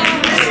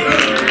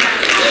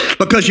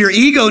 Because your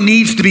ego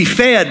needs to be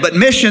fed, but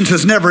missions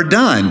is never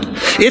done.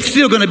 It's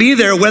still going to be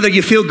there whether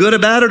you feel good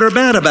about it or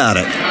bad about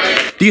it.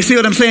 Do you see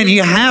what I'm saying?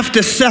 You have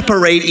to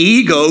separate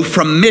ego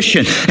from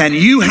mission. And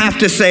you have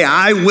to say,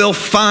 I will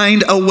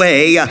find a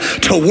way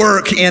to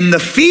work in the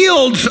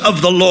fields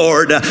of the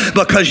Lord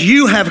because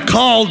you have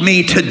called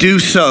me to do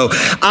so.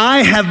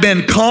 I have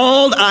been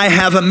called. I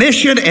have a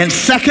mission. And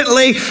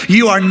secondly,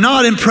 you are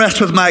not impressed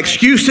with my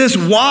excuses.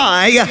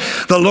 Why?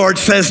 The Lord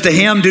says to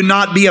him, do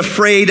not be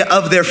afraid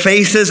of their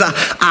faces.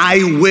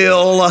 I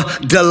will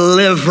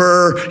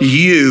deliver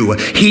you.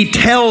 He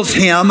tells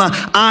him,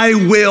 I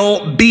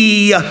will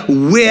be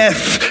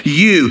with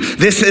you.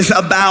 This is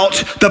about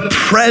the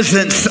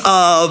presence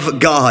of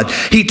God.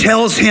 He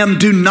tells him,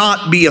 do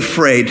not be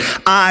afraid.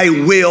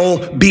 I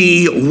will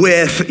be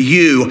with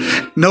you.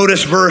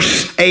 Notice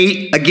verse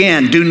 8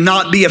 again. Do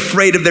not be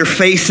afraid of their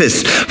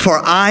faces, for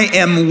I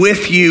am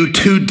with you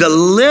to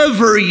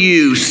deliver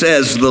you,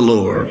 says the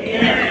Lord.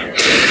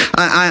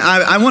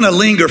 I want to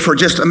linger for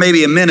just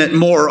maybe a minute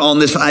more on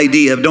this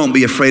idea of don't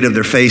be afraid of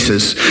their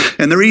faces.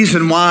 And the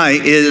reason why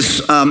is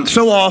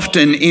so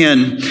often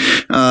in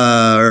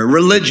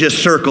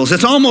religious circles,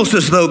 it's almost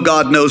as though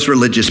God knows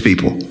religious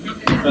people.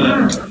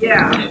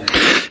 Yeah.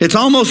 It's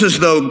almost as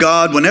though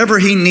God, whenever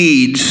he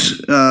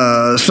needs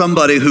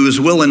somebody who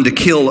is willing to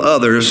kill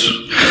others,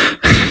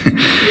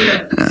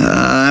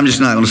 I'm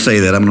just not going to say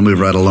that. I'm going to move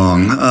right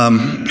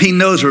along. He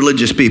knows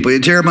religious people.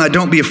 Jeremiah,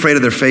 don't be afraid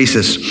of their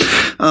faces.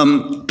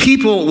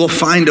 People will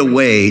find a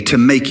way to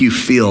make you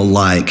feel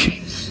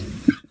like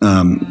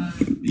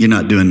you're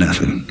not doing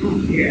nothing.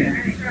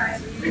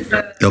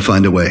 They'll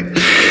find a way.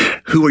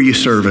 Who are you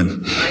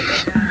serving?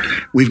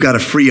 We've got to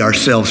free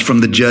ourselves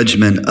from the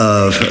judgment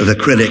of the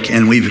critic,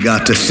 and we've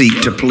got to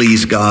seek to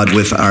please God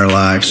with our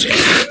lives.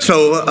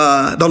 So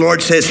the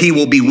Lord says he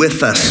will be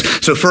with us.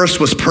 So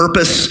first was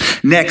purpose.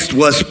 Next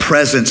was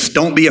presence.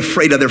 Don't be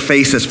afraid of their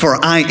faces,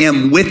 for I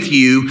am with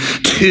you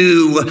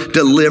to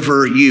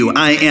deliver you.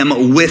 I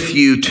am with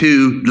you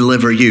to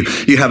deliver you.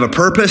 You have a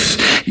purpose.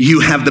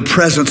 You have the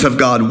presence of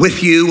God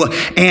with you,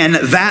 and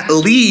that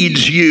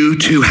leads you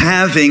to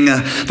having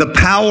the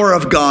power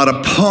of God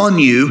upon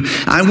you.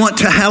 I want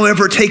to,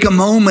 however, take a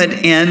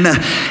moment and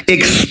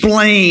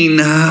explain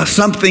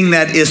something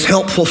that is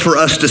helpful for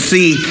us to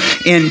see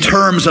in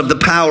terms of the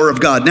power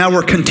of God. Now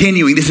we're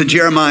continuing. This is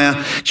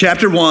Jeremiah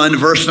chapter 1,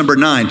 verse number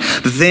 9.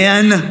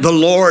 Then the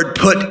Lord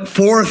put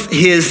forth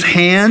his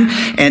hand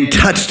and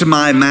touched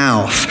my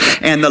mouth.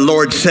 And the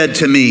Lord said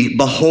to me,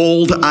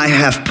 behold, I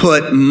have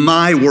put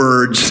my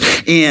words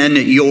in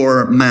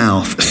your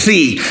mouth.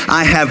 See,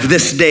 I have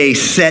this day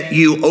set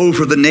you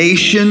over the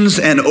nations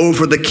and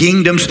over the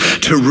kingdoms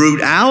to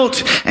root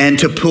out and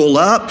to pull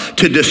up,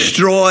 to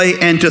destroy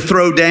and to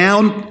throw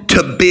down,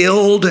 to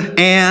build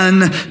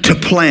and to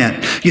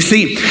plant. You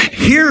see,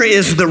 here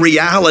is the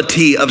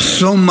reality of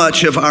so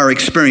much of our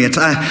experience.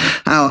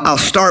 I'll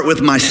start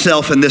with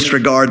myself in this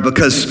regard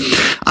because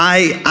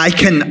I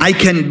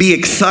can be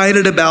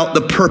excited about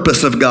the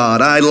purpose of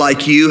God. I,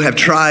 like you, have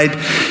tried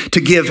to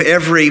give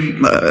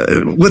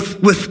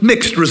with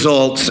mixed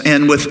results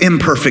and with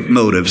imperfect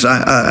motives.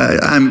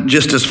 I'm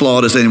just as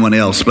flawed as anyone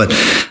else, but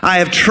I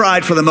have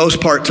tried for the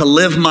most part to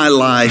live my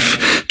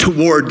life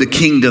toward the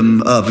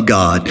kingdom of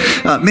God.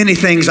 Many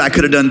things I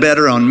could have done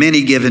better on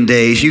many given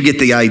days. You get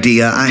the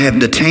idea. I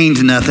haven't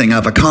attained nothing.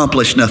 I've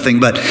accomplished nothing.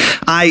 But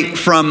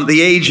from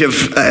the age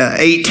of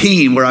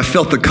 18, where I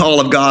felt the call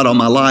of God on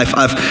my life,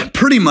 I've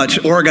pretty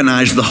much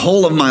organized the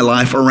whole of my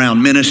life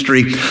around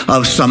ministry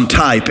of some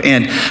type.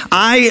 And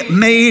I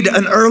made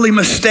an early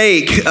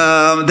mistake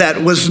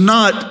that was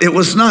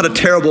not a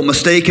terrible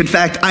mistake. In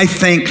fact, I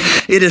think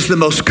it is the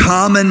most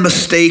common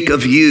mistake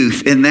of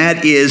youth, and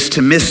that is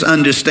to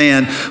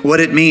misunderstand what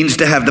it means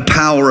to have the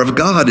power of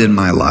God in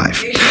my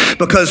life.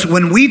 Because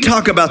when we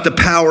talk about the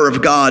power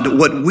of God,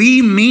 what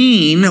we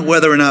mean,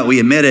 whether or not we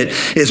admit it,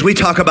 is we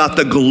talk about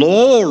the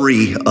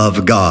glory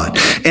of God.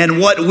 And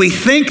what we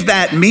think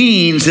that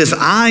means is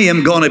I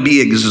am going to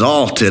be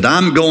exalted.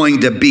 I'm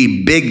going to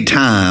be big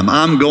time.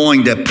 I'm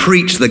going to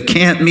preach the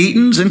camp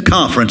meetings and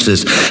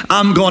conferences.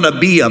 I'm going to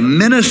be a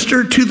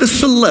minister to the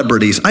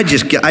celebrities.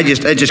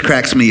 It just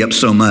cracks me up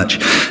so much.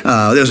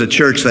 There's a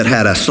church that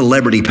had a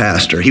celebrity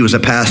pastor. He was a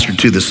pastor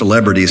to the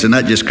celebrities, and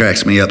that just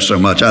cracks me up so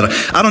much.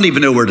 I don't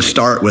even know where to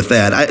start with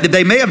that.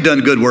 They may have done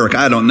good work.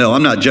 I don't know.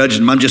 I'm not judging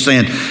them. I'm just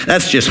saying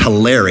that's just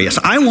hilarious.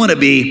 I want to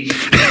be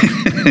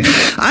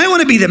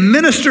the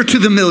minister to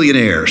the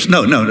millionaires. I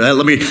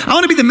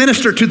want to be the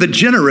minister to the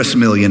generous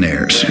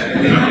millionaires.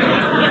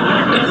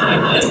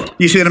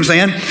 You see what I'm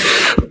saying?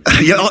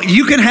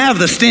 You can have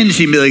the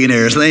stingy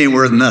millionaires. They ain't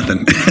worth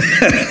nothing.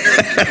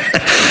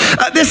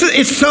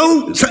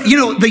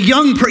 The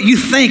young, you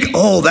think,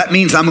 oh, that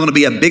means I'm going to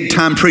be a big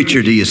time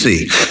preacher, do you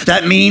see?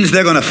 That means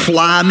they're going to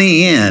fly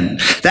me in.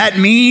 That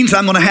means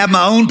I'm going to have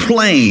my own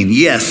plane.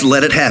 Yes,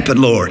 let it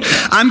happen, Lord.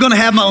 I'm going to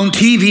have my own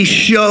TV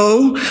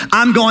show.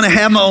 I'm going to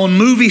have my own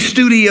movie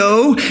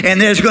studio,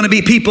 and there's going to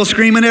be people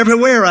screaming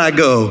everywhere I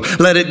go.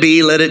 Let it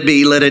be, let it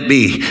be, let it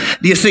be.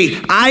 You see,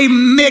 I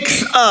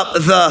mix up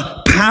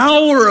the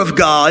power of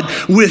God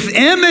with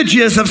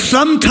images of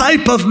some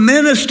type of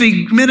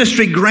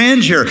ministry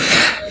grandeur.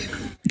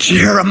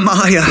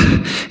 Jeremiah,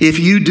 if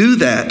you do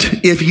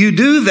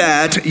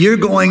that, you're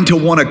going to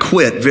want to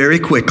quit very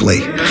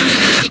quickly.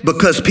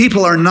 Because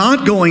people are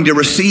not going to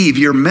receive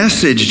your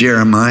message,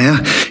 Jeremiah.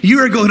 You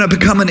are going to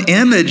become an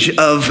image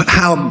of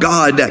how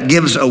God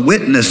gives a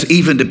witness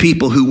even to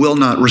people who will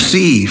not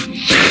receive.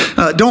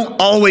 Don't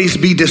always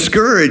be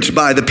discouraged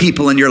by the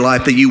people in your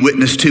life that you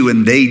witness to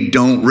and they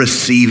don't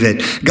receive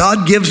it.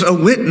 God gives a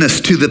witness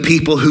to the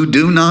people who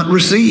do not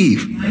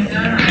receive.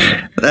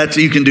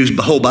 You can do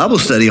a whole Bible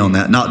study on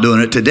that, not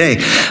doing it today.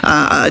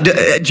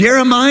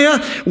 Jeremiah,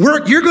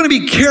 you're going to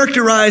be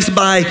characterized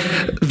by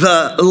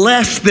the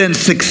less than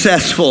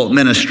successful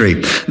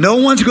ministry. No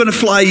one's going to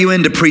fly you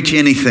in to preach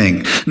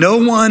anything. No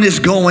one is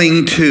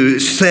going to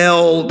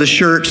sell the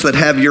shirts that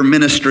have your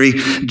ministry,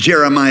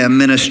 Jeremiah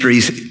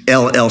Ministries,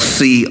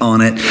 LLC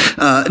on it.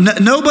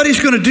 Nobody's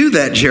going to do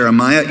that,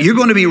 Jeremiah. You're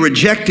going to be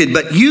rejected,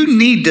 but you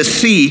need to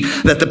see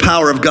that the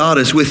power of God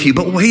is with you.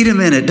 But wait a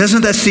minute,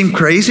 doesn't that seem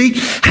crazy?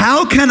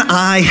 How can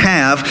I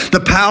have the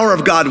power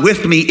of God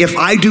with me if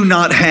I do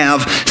not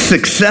have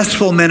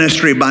successful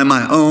ministry by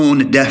my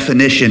own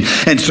definition?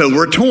 And so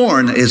we're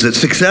torn. Is it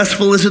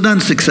successful? Is it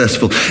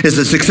unsuccessful? Is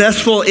it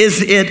successful?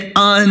 Is it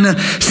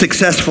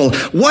unsuccessful?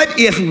 What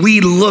if we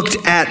looked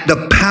at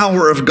the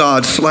power of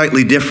God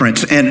slightly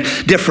different and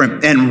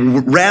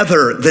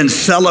rather than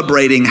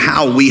celebrating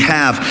how we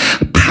have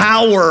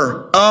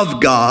power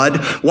of God,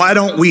 why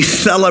don't we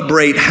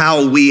celebrate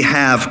how we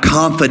have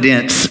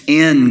confidence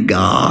in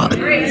God?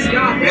 Praise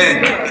God.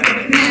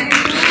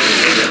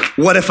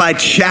 What if I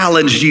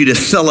challenged you to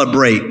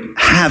celebrate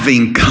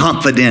having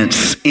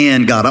confidence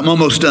in God? I'm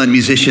almost done.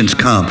 Musicians,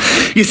 come.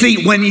 You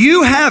see, when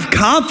you have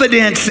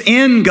confidence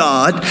in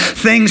God,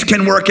 things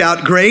can work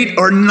out great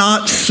or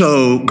not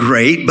so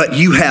great, but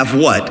you have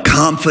what?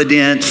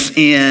 Confidence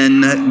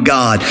in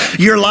God.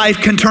 Your life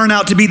can turn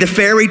out to be the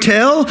fairy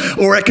tale,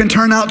 or it can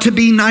turn out to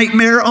be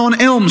Nightmare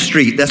on Elm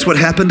Street. That's what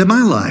happened to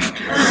my life.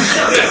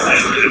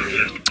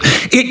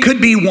 It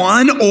could be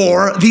one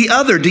or the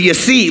other, do you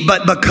see?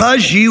 But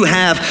because you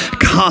have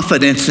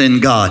confidence in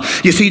God.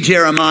 You see,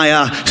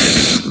 Jeremiah,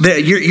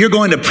 you're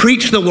going to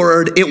preach the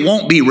word. It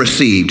won't be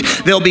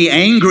received. They'll be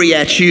angry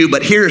at you,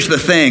 but here's the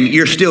thing.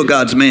 You're still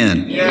God's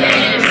man.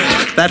 Yes.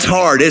 That's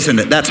hard, isn't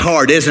it? That's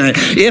hard, isn't it?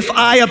 If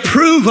I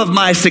approve of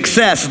my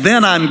success,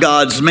 then I'm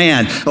God's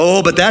man.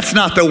 Oh, but that's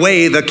not the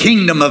way the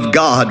kingdom of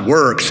God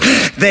works.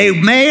 They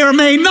may or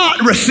may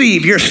not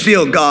receive. You're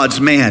still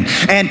God's man.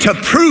 And to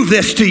prove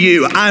this to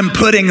you, I'm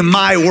putting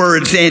my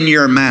words in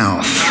your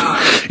mouth.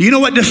 You know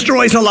what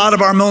destroys a lot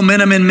of our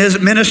momentum in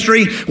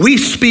ministry? We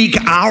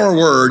speak our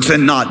words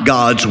and not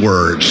God's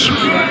words.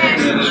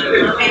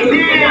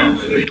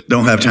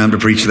 Don't have time to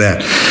preach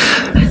that.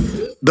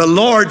 The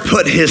Lord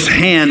put his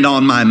hand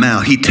on my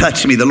mouth. He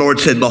touched me. The Lord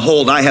said,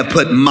 behold, I have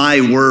put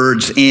my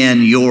words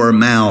in your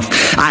mouth.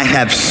 I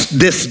have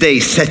this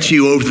day set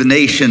you over the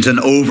nations and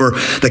over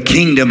the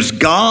kingdoms.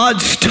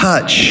 God's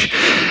touch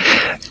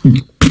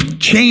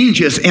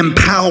changes,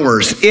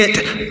 empowers.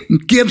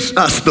 It gives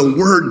us the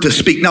word to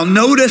speak. Now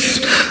notice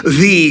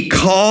the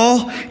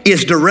call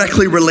is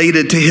directly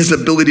related to his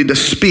ability to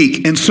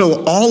speak. And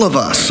so all of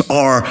us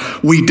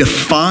we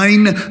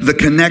define the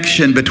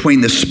connection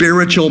between the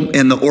spiritual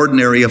and the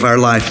ordinary of our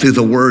life through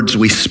the words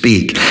we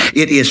speak.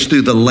 It is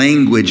through the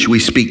language we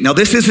speak. Now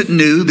this isn't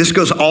new. This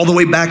goes all the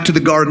way back to the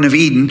Garden of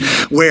Eden,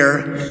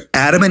 where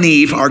Adam and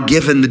Eve are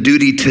given the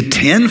duty to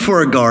tend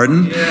for a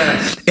garden.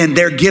 Yes. And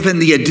they're given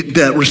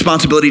the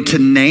responsibility to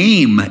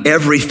name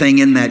everything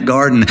in that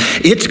garden.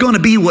 It's going to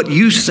be what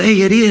you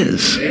say it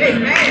is.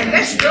 Amen.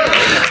 That's good.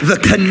 The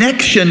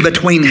connection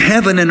between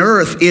heaven and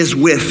earth is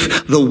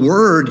with the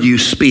word you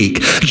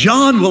speak.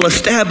 John will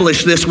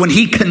establish this when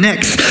he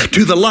connects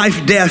to the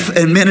life, death,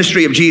 and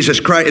ministry of Jesus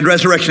Christ and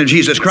resurrection of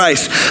Jesus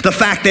Christ. The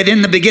fact that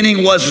in the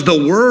beginning was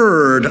the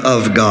Word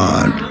of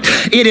God.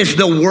 It is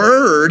the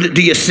Word,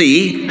 do you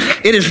see?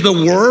 It is the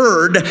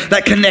Word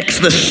that connects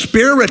the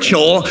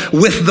spiritual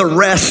with the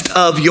rest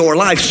of your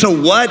life. So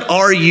what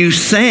are you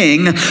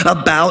saying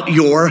about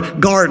your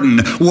garden?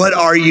 What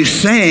are you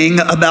saying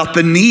about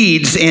the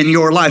needs in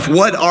your life?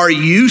 What are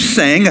you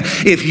saying?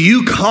 If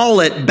you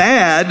call it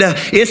bad,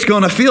 it's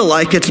going to feel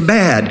like it's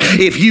bad.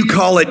 If you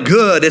call it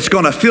good, it's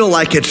going to feel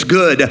like it's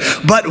good.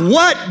 But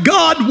what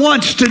God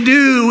wants to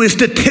do is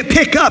to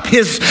pick up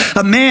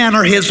a man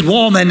or his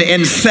woman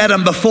and set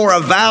them before a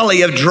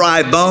valley of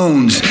dry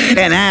bones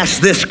and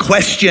ask this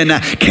question: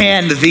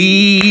 can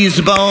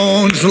these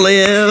bones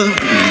live?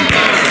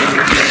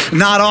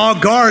 Not all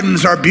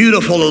gardens are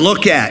beautiful to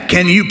look at.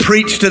 Can you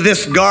preach to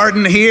this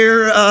garden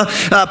here,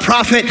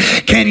 prophet?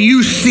 Can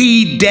you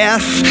see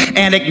death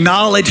and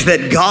acknowledge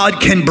that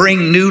God can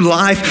bring new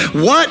life?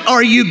 What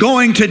are you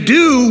going to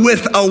do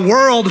with a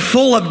world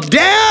full of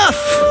death?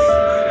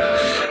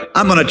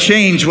 I'm going to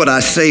change what I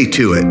say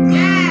to it.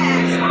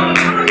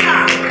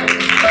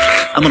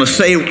 I'm going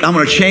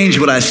to change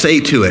what I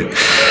say to it.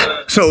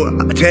 So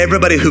to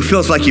everybody who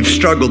feels like you've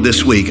struggled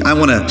this week, I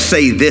want to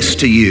say this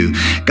to you: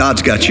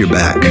 God's got your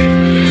back.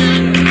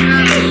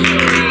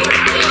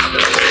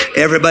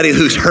 Everybody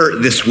who's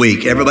hurt this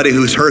week,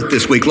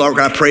 Lord,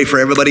 I pray for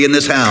everybody in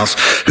this house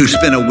who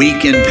spent a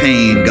week in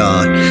pain,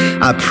 God.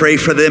 I pray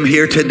for them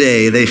here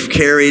today. They've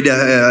carried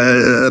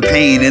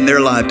pain in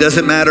their life.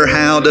 Doesn't matter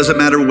how, doesn't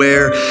matter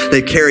where,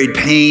 they've carried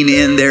pain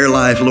in their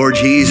life. Lord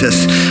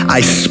Jesus,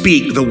 I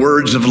speak the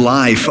words of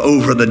life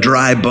over the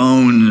dry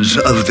bones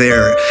of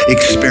their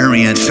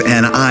experience,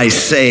 and I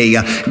say,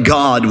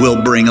 God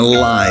will bring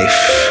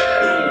life.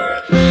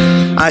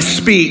 I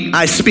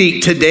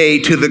speak today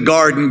to the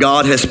garden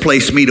God has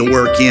placed me to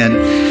work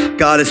in.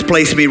 God has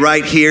placed me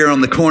right here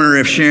on the corner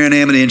of Sharon,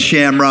 Amity, and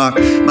Shamrock.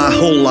 My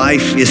whole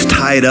life is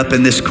tied up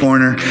in this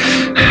corner.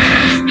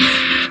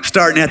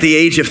 Starting at the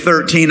age of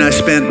 13, I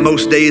spent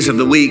most days of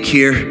the week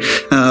here.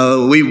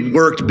 We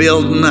worked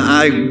building.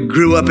 I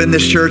grew up in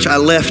this church. I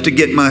left to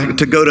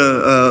go to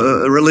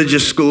a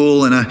religious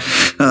school, and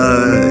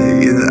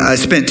I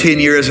spent 10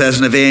 years as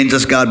an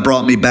evangelist. God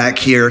brought me back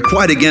here,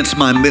 quite against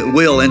my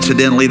will,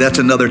 incidentally. That's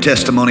another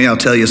testimony I'll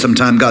tell you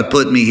sometime. God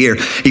put me here.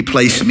 He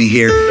placed me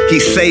here.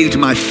 He saved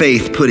my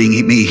faith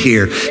putting me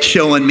here,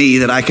 showing me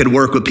that I could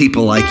work with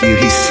people like you.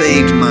 He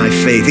saved my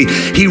faith.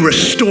 He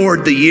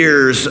restored the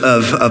years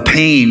of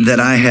pain that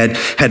I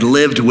had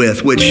lived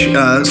with, which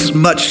is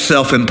much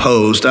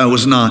self-imposed. I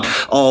was not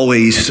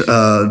always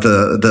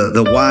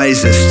the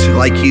wisest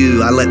like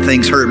you. I let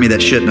things hurt me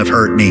that shouldn't have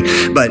hurt me.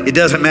 But it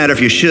doesn't matter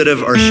if you should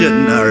have or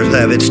shouldn't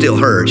have. It still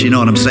hurts. You know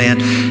what I'm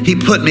saying? He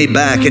put me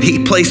back, and he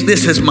placed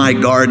this as my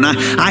garden.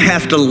 I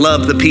have to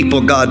love the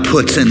people God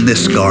puts in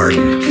this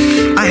garden.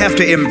 I have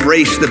to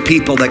embrace the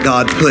people that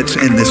God puts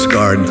in this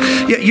garden.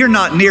 You're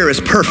not near as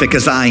perfect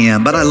as I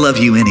am, but I love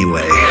you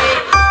anyway.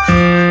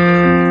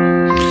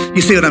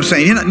 You see what I'm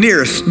saying? You're not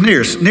near as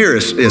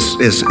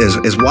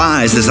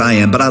wise as I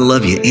am, but I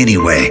love you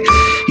anyway.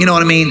 You know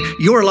what I mean?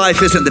 Your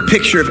life isn't the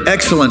picture of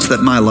excellence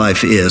that my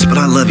life is, but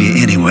I love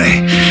you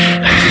anyway.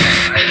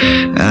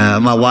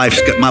 My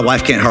wife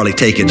can't hardly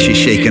take it. She's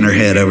shaking her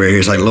head over here.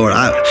 She's like, Lord,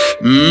 I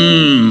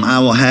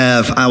will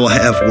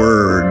have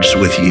words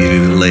with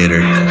you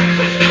later.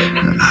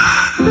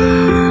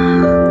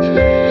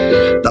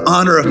 The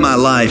honor of my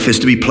life is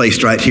to be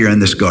placed right here in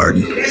this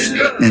garden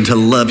and to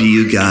love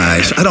you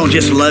guys. I don't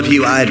just love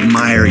you, I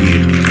admire you.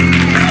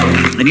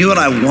 And you know what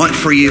I want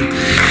for you?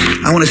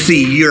 I want to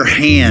see your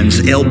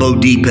hands elbow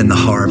deep in the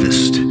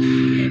harvest,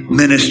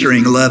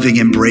 ministering, loving,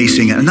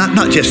 embracing. And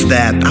not just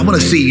that. I want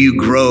to see you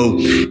grow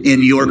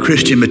in your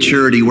Christian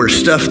maturity, where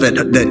stuff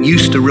that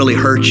used to really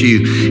hurt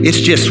you, it's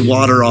just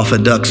water off a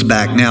duck's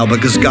back now,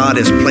 because God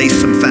has placed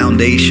some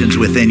foundations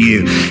within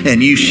you,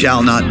 and you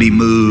shall not be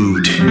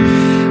moved.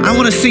 I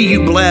want to see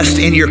you blessed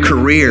in your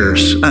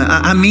careers.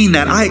 I mean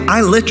that.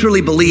 I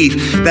literally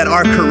believe that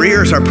our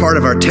careers are part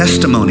of our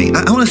testimony.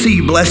 I want to see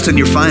you blessed in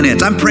your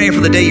finance. I'm praying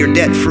for the day you're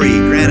debt free.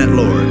 Grant it,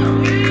 Lord.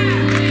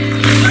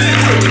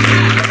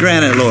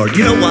 Grant it, Lord.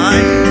 You know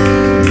why?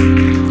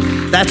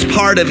 That's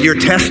part of your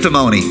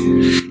testimony.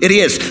 It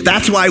is.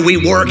 That's why we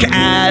work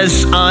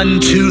as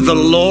unto the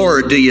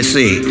Lord, do you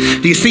see?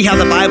 Do you see how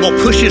the Bible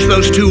pushes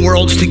those two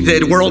worlds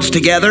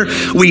together?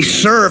 We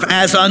serve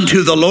as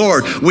unto the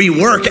Lord. We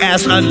work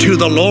as unto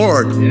the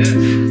Lord.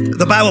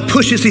 The Bible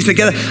pushes these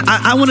together.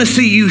 I want to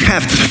see you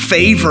have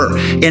favor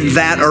in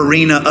that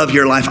arena of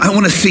your life. I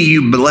want to see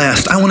you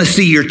blessed. I want to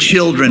see your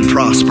children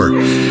prosper.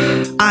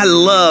 I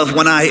love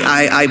when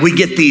we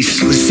get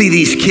see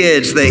these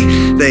kids. They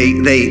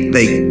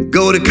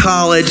go to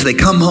college. They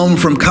come home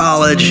from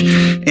college,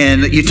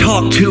 and you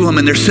talk to them,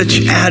 and they're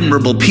such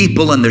admirable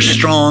people, and they're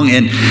strong,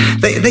 and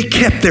they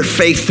kept their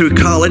faith through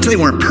college. They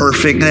weren't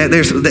perfect.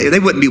 They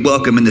wouldn't be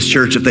welcome in this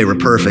church if they were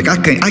perfect.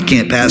 I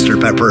can't pastor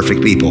by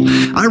perfect people.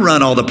 I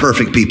run all the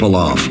perfect people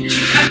off.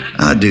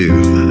 I do.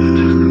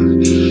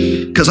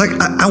 Because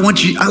I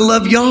want you, I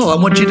love y'all. I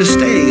want you to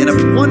stay. And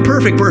if one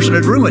perfect person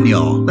would ruin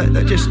y'all,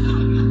 that just,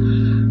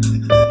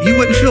 you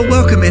wouldn't feel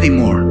welcome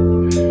anymore.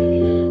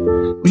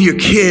 When your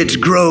kids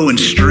grow in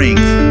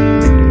strength,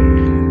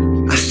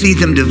 I see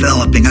them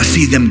developing. I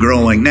see them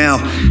growing. Now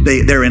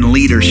they're in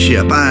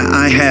leadership.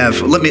 I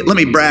have, let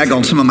me brag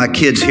on some of my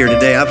kids here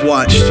today. I've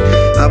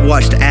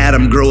watched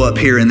Adam grow up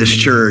here in this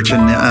church,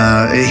 and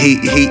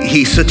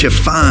he's such a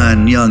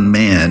fine young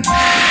man.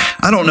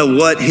 I don't know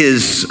what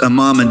his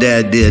mom and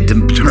dad did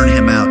to turn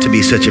him out to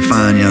be such a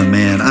fine young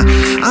man.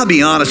 I'll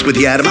be honest with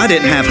you, Adam, I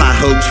didn't have high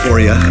hopes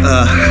for you.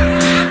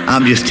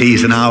 I'm just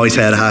teasing. I always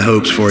had high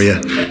hopes for you.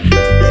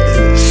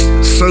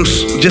 So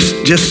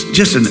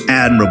just an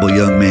admirable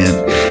young man.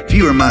 If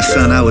you were my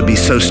son, I would be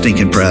so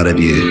stinking proud of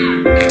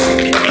you.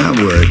 I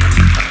would.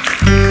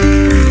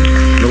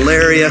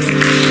 Valeria,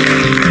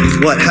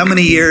 how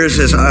many years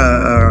as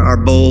our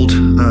bold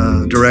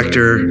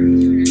director?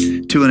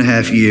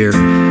 2.5 years.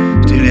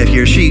 2.5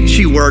 years.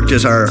 She worked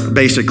as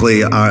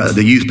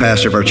the youth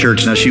pastor of our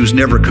church. Now, she was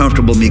never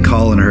comfortable me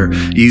calling her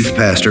youth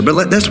pastor,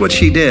 but that's what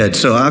she did.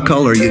 So I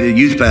call her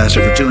youth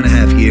pastor for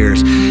 2.5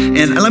 years.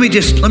 And let me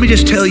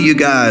just tell you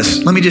guys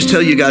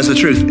the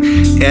truth.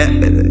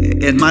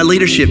 And my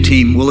leadership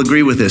team will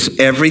agree with this.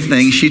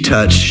 Everything she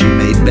touched, she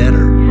made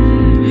better.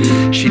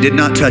 She did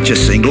not touch a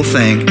single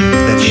thing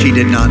that she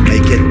did not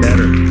make it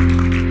better.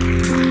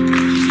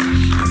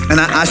 And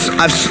I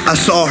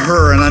saw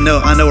her, and I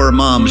know her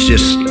mom's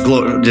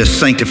just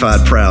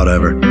sanctified proud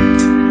of her.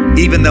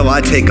 Even though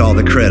I take all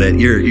the credit,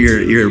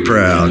 you're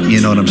proud.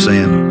 You know what I'm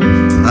saying?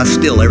 I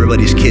steal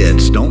everybody's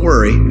kids. Don't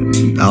worry,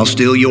 I'll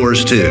steal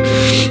yours too.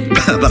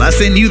 But I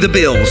send you the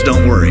bills.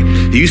 Don't worry.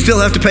 You still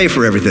have to pay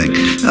for everything.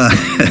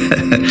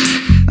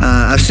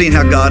 I've seen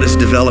how God has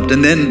developed,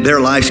 and then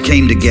their lives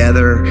came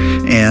together.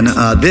 And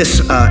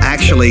this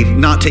actually,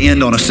 not to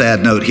end on a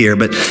sad note here,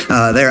 but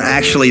their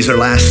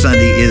last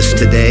Sunday is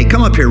today.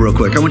 Come up here real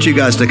quick. I want you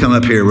guys to come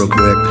up here real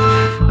quick.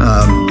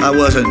 I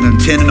wasn't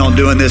intending on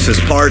doing this as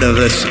part of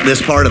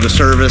this part of the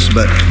service,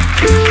 but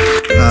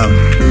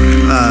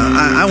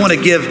I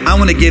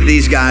want to give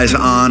these guys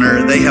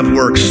honor. They have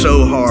worked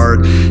so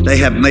hard. They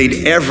have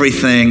made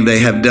everything they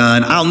have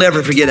done. I'll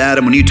never forget,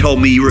 Adam, when you told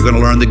me you were going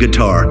to learn the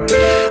guitar.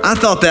 I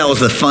thought that was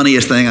the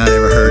funniest thing I'd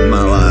ever heard in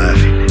my life.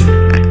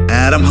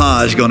 Adam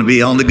Hodge going to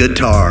be on the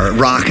guitar,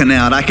 rocking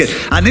out.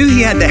 I knew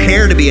he had the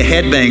hair to be a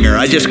headbanger.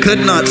 I just could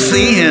not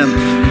see him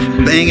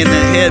banging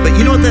that head. But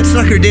you know what that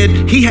sucker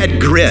did? He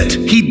had grit.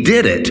 He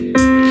did it.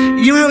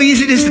 You know how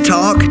easy it is to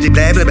talk? I'm going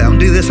to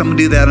do this, I'm going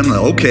to do that. I'm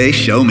like, okay,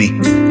 show me.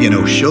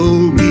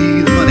 Show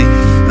me the money.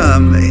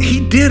 He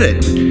did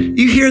it.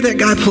 You hear that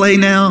guy play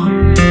now?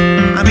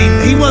 I mean,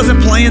 he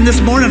wasn't playing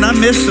this morning. I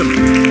missed him.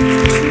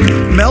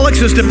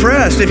 Melix is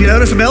depressed. If you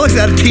notice, Melix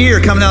had a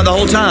tear coming out the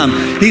whole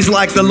time. He's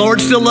like, the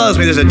Lord still loves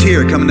me. There's a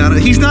tear coming down.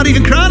 He's not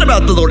even crying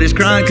about the Lord. He's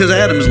crying because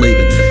Adam's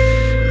leaving.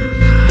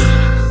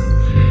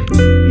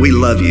 We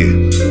love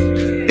you.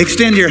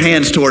 Extend your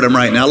hands toward them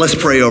right now. Let's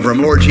pray over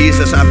them. Lord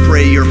Jesus, I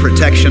pray your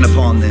protection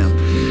upon them.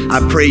 I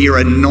pray your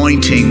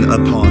anointing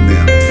upon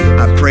them.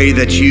 I pray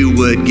that you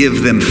would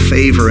give them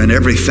favor in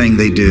everything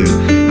they do.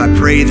 I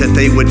pray that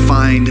they would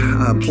find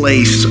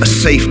a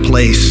safe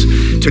place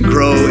to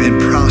grow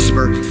and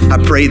prosper. I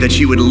pray that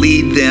you would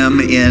lead them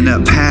in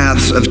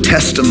paths of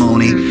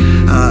testimony.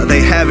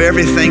 They have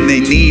everything they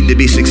need to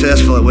be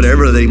successful at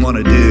whatever they want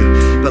to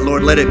do. But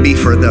Lord, let it be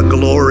for the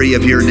glory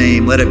of your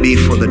name. Let it be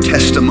for the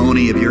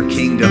testimony of your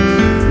kingdom.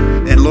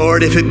 And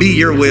Lord, if it be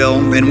your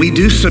will, and we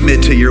do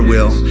submit to your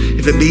will,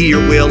 if it be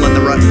your will in the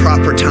right,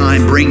 proper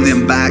time, bring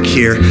them back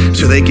here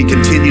so they can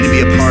continue to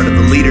be a part of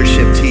the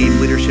leadership team,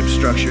 leadership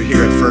structure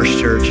here at First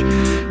Church.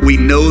 We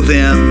know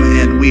them,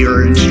 and we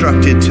are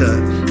instructed to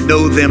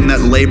know them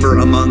that labor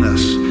among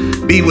us.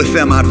 Be with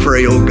them, I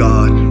pray, oh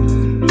God.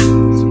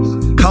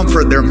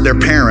 Comfort their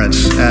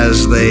parents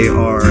as they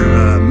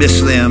are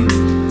miss them.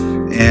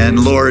 And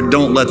Lord,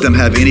 don't let them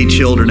have any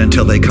children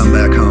until they come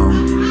back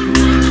home.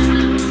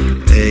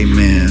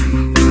 Amen.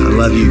 I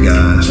love you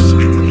guys.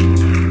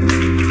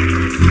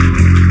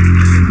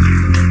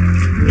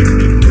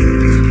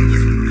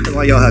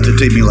 Why y'all have to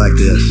treat me like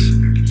this?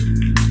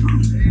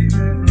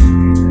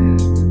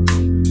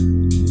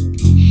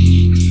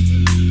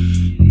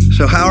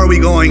 So how are we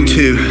going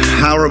to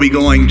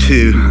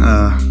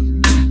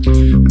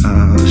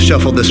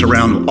shuffle this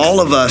around? All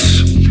of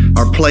us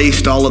are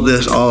placed, all of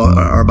this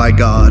are by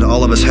God.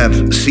 All of us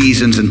have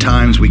seasons and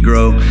times we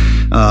grow.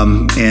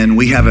 And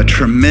we have a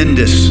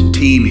tremendous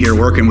team here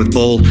working with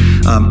Bull.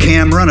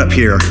 Cam, run up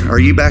here. Are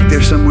you back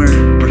there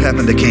somewhere? What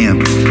happened to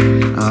Cam?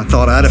 I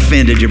thought I'd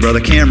offended you,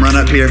 brother. Cam, run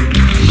up here.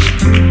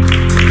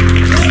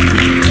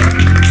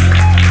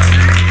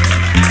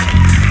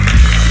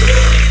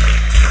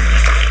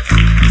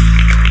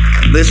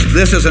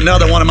 This is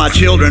another one of my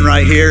children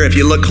right here. If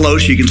you look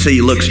close, you can see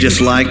he looks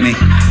just like me.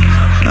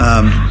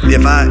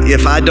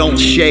 If I don't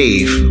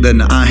shave,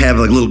 then I have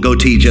a little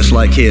goatee just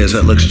like his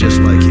that looks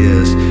just like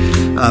his.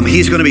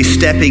 He's going to be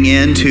stepping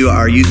into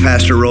our youth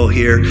pastor role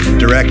here,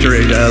 director,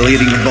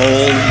 leading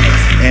Bold.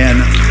 And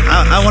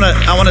I want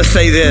to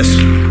say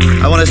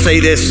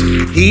this.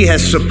 He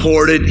has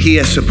supported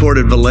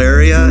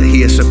Valeria.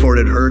 He has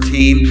supported her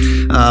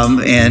team,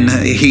 and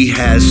he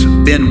has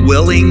been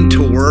willing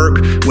to work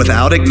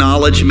without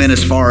acknowledgement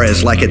as far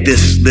as like at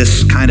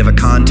this kind of a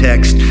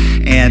context.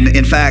 And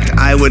in fact,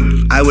 I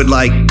would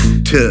like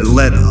to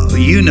let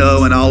you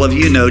know and all of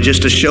you know,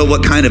 just to show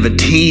what kind of a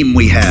team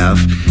we have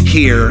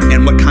here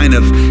and what kind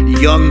of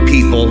young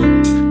people.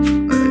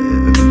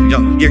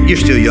 You're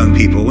still young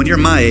people. When you're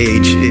my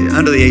age,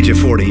 under the age of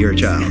 40, you're a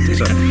child.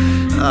 So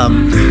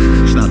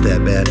it's not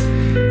that bad.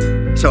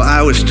 So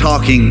I was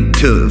talking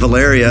to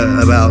Valeria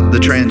about the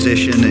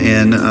transition,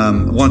 and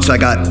once I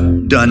got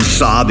done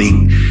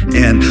sobbing,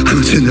 and I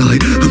was sitting there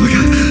like, oh my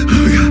God.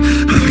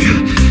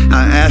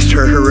 I asked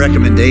her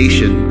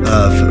recommendation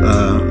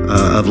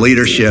of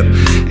leadership,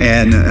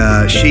 and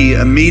she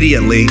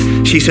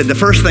said, the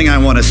first thing I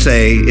want to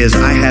say is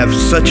I have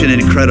such an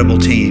incredible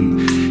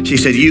team. She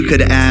said, you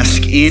could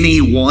ask any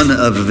one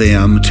of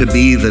them to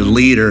be the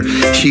leader.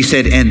 She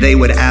said, and they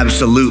would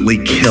absolutely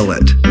kill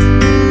it.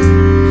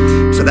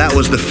 So that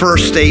was the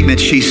first statement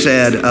she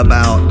said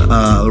about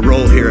the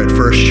role here at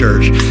First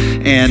Church.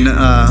 And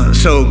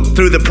so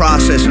through the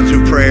process and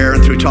through prayer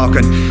and through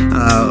talking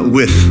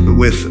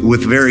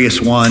with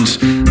various ones,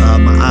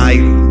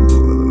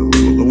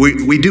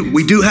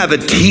 we do have a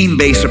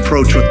team-based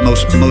approach with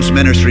most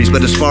ministries,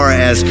 but as far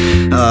as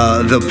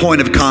the point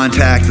of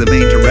contact, the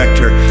main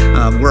director,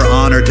 we're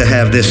honored to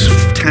have this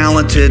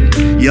talented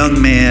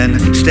young man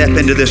step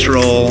into this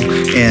role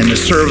and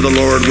serve the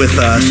Lord with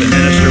us and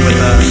minister with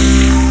us.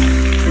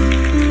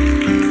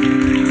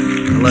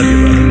 I love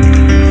you, brother.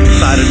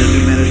 Excited to do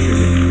ministry.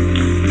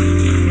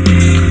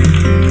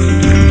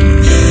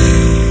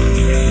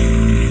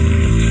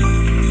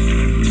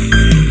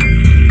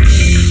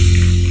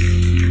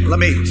 Let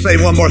me say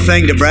one more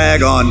thing to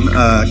brag on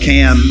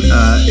Cam.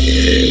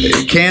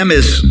 Cam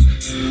is,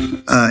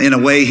 in a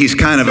way, he's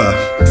kind of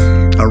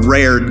a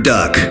rare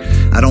duck.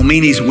 I don't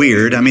mean he's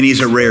weird. I mean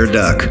he's a rare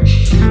duck.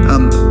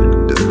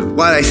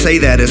 Why I say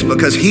that is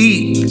because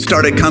he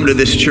started coming to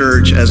this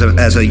church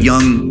as a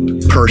young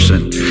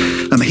person.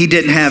 He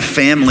didn't have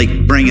family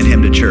bringing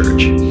him to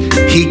church.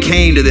 He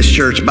came to this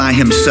church by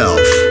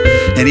himself.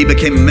 And he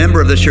became a member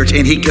of this church,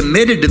 and he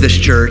committed to this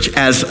church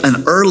as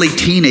an early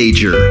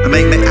teenager. I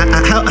mean,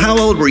 how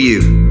old were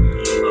you?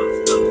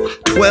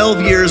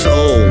 12 years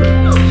old.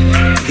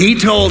 He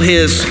told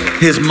his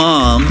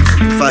mom,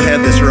 if I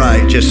have this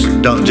right, just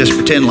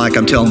pretend like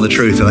I'm telling the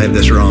truth if I have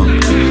this wrong.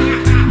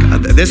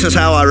 This is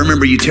how I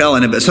remember you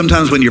telling it, but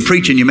sometimes when you're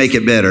preaching, you make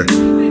it better.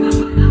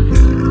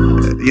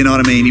 You know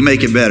what I mean? You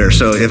make it better.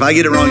 So if I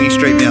get it wrong, you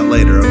straighten me out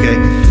later, okay?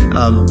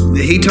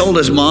 He told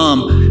his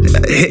mom,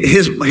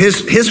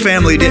 his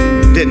family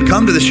didn't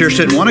come to this church,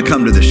 didn't want to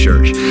come to this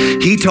church.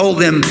 He told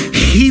them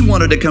he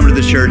wanted to come to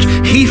this church.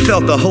 He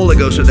felt the Holy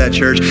Ghost of that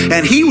church,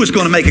 and he was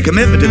going to make a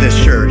commitment to this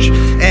church.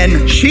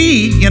 And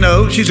she,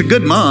 she's a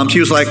good mom. She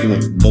was like,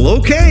 well,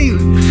 okay.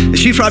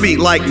 She's probably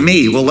like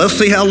me. Well, let's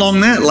see how long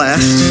that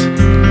lasts.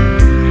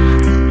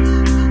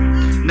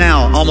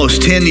 Now,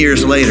 almost 10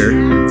 years later,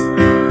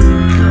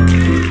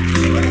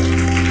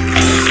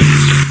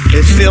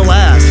 it still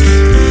lasts.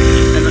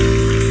 And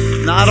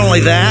not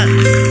only that,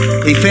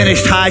 he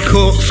finished high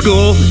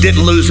school,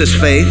 didn't lose his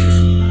faith.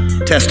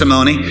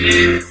 Testimony.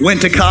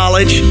 Went to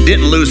college,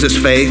 didn't lose his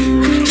faith.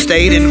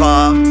 Stayed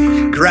involved.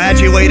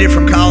 Graduated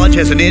from college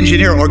as an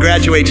engineer, or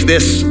graduates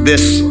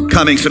this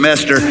coming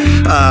semester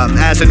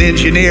as an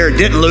engineer,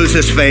 didn't lose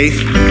his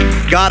faith.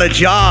 Got a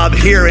job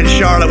here in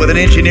Charlotte with an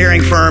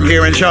engineering firm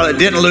here in Charlotte,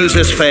 didn't lose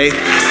his faith.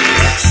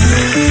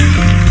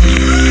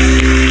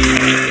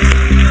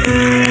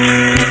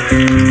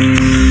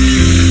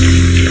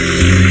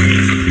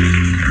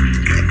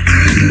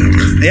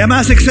 Am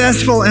I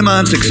successful? Am I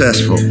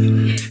unsuccessful?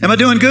 Am I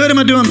doing good? Am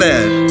I doing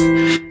bad?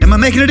 Am I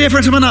making a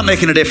difference? Am I not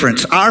making a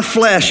difference? Our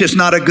flesh is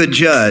not a good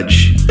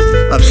judge.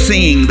 of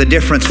seeing the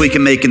difference we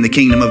can make in the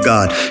kingdom of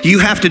God. You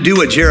have to do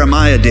what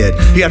Jeremiah did.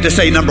 You have to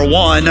say, number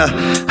one,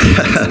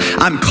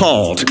 I'm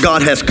called.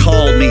 God has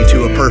called me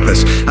to a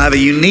purpose. I have a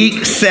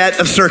unique set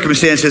of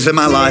circumstances in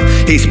my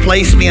life. He's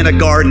placed me in a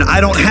garden.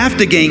 I don't have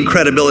to gain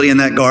credibility in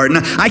that garden.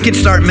 I can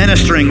start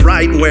ministering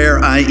right where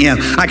I am.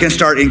 I can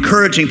start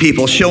encouraging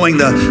people, showing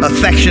the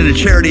affection and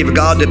charity of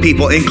God to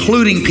people,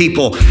 including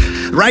people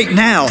right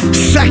now.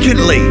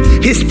 Secondly,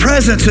 His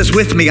presence is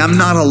with me. I'm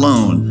not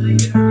alone.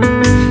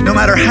 No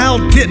matter how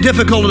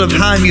difficult of a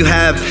time you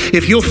have,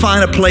 if you'll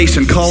find a place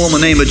and call on the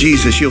name of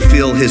Jesus, you'll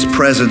feel His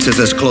presence is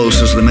as close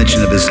as the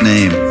mention of His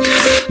name.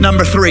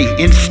 Number three,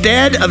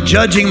 instead of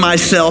judging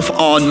myself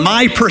on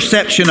my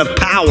perception of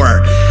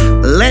power,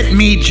 let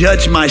me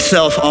judge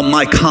myself on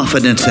my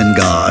confidence in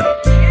God.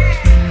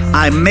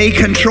 I may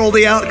control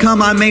the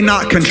outcome, I may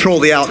not control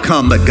the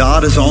outcome, but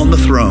God is on the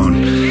throne,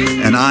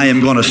 and I am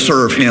going to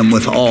serve Him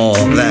with all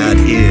that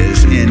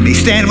is in me.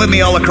 Stand with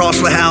me all across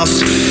the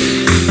house.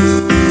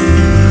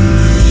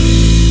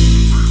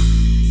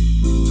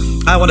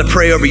 I want to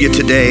pray over you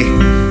today,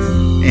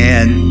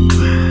 and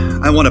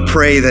I want to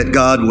pray that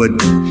God would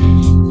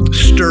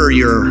stir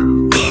your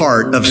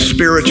heart of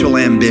spiritual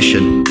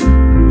ambition.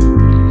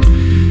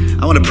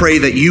 I want to pray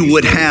that you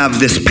would have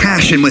this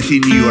passion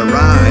within you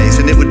arise,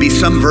 and it would be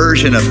some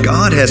version of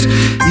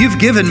you've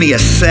given me a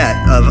set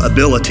of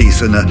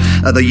abilities and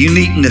the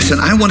uniqueness, and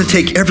I want to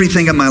take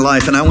everything in my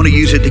life and I want to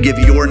use it to give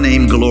your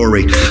name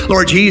glory.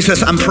 Lord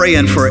Jesus, I'm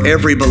praying for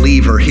every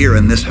believer here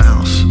in this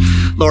house.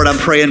 Lord, I'm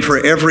praying for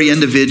every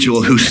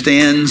individual who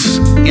stands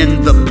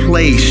in the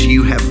place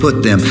you have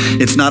put them.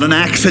 It's not an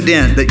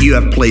accident that you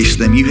have placed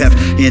them. You have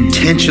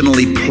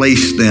intentionally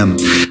placed them.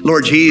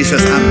 Lord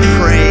Jesus, I'm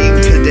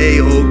praying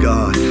today, oh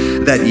God,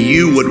 that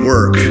you would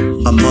work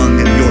among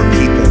your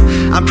people.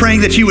 I'm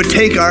praying that you would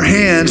take our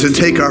hands and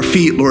take our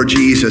feet, Lord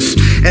Jesus,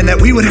 and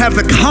that we would have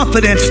the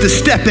confidence to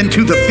step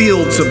into the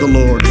fields of the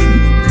Lord.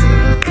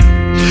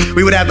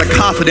 We would have the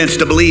confidence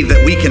to believe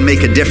that we can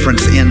make a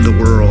difference in the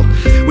world.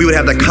 We would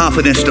have the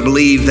confidence to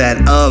believe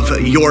that of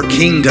your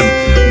kingdom,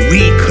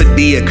 we could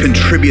be a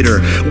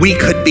contributor. We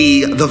could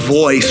be the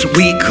voice.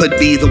 We could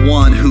be the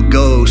one who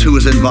goes, who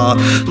is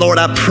involved. Lord,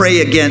 I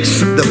pray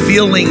against the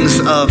feelings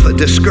of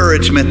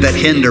discouragement that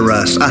hinder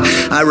us.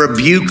 I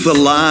rebuke the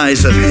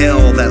lies of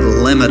hell that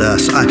limit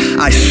us.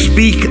 I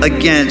speak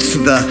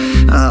against the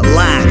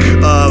lack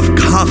of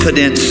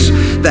confidence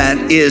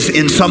that is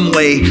in some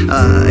way,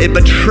 it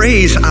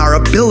betrays our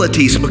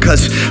abilities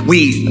because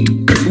we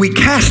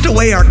cast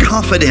away our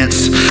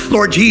confidence.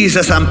 Lord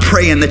Jesus, I'm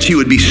praying that you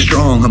would be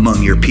strong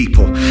among your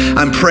people.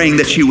 I'm praying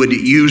that you would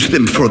use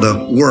them for the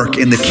work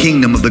in the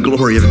kingdom of the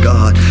glory of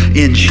God.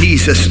 In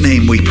Jesus'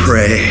 name we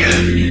pray.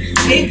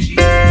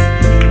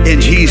 In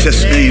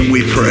Jesus' name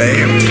we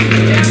pray.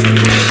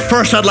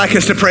 First, I'd like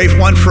us to pray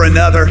one for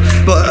another.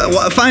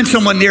 But find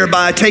someone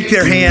nearby, take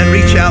their hand,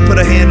 reach out, put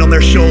a hand on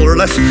their shoulder.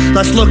 Let's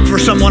look for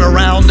someone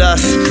around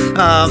us.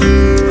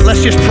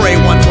 Let's just pray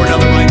one for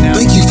another right now.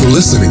 Thank you for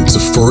listening to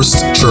First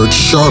Church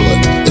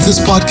Charlotte. If this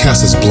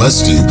podcast has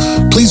blessed you,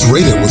 please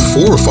rate it with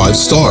 4 or 5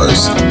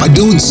 stars. By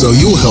doing so,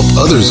 you will help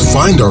others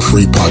find our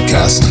free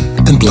podcast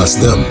and bless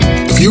them.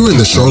 If you're in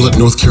the Charlotte,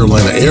 North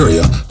Carolina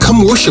area,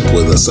 come worship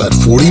with us at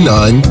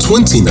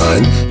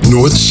 4929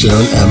 North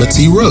Sharon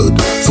Amity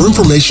Road. For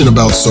information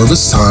about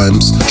service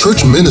times,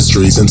 church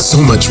ministries, and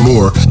so much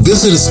more,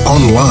 visit us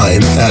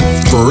online at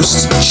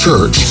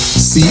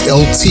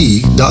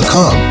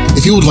firstchurchclt.com.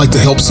 If you would like to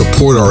help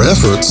support our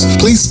efforts,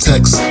 please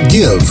text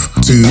GIVE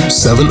to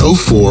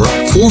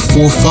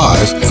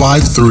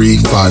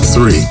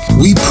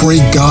 704-445-5353. We pray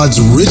God's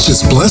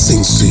richest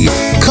blessings to you.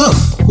 Come,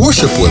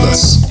 worship with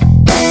us.